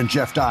Jr. and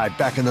Jeff Dye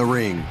back in the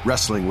ring.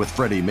 Wrestling with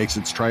Freddie makes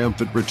its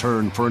triumphant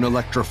return for an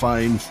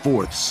electrifying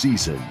 4th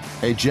season.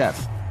 Hey,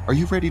 Jeff, Are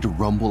you ready to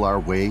rumble our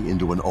way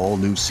into an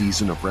all-new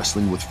season of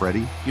Wrestling with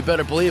Freddie? You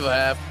better believe I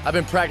have. I've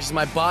been practicing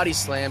my body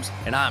slams,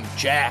 and I'm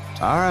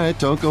jacked. All right,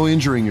 don't go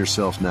injuring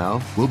yourself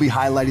now. We'll be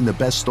highlighting the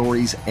best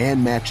stories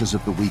and matches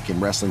of the week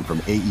in wrestling from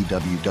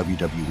AEW,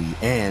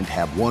 WWE, and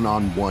have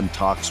one-on-one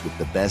talks with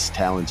the best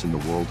talents in the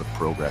world of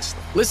pro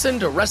wrestling. Listen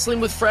to Wrestling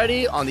with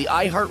Freddie on the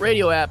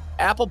iHeartRadio app,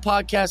 Apple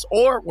Podcasts,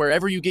 or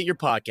wherever you get your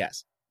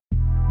podcasts.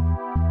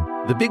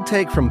 The Big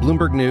Take from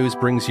Bloomberg News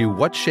brings you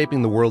what's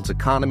shaping the world's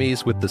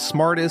economies with the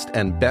smartest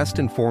and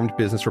best-informed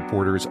business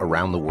reporters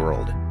around the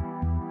world.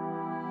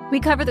 We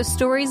cover the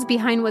stories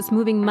behind what's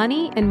moving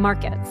money and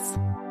markets,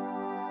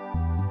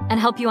 and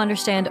help you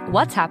understand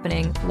what's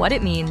happening, what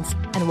it means,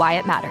 and why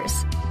it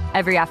matters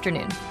every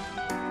afternoon.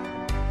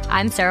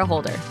 I'm Sarah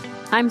Holder.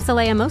 I'm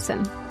Saleha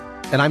Mohsin.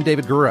 And I'm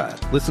David Gura.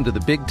 Listen to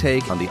The Big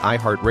Take on the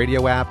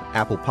iHeartRadio app,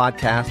 Apple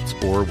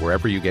Podcasts, or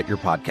wherever you get your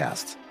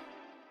podcasts.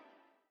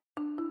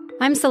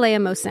 I'm Saleha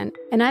Mohsin,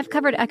 and I've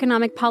covered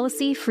economic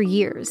policy for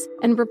years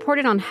and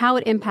reported on how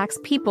it impacts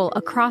people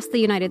across the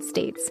United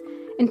States.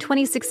 In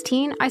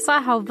 2016, I saw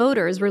how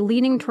voters were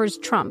leaning towards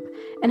Trump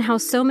and how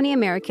so many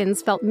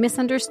Americans felt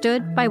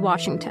misunderstood by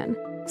Washington.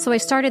 So I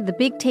started The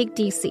Big Take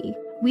DC.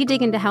 We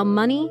dig into how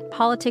money,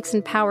 politics,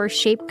 and power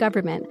shape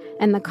government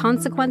and the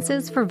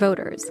consequences for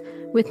voters.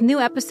 With new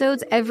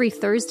episodes every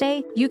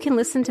Thursday, you can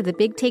listen to The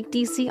Big Take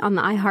DC on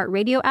the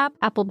iHeartRadio app,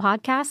 Apple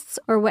Podcasts,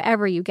 or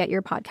wherever you get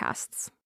your podcasts.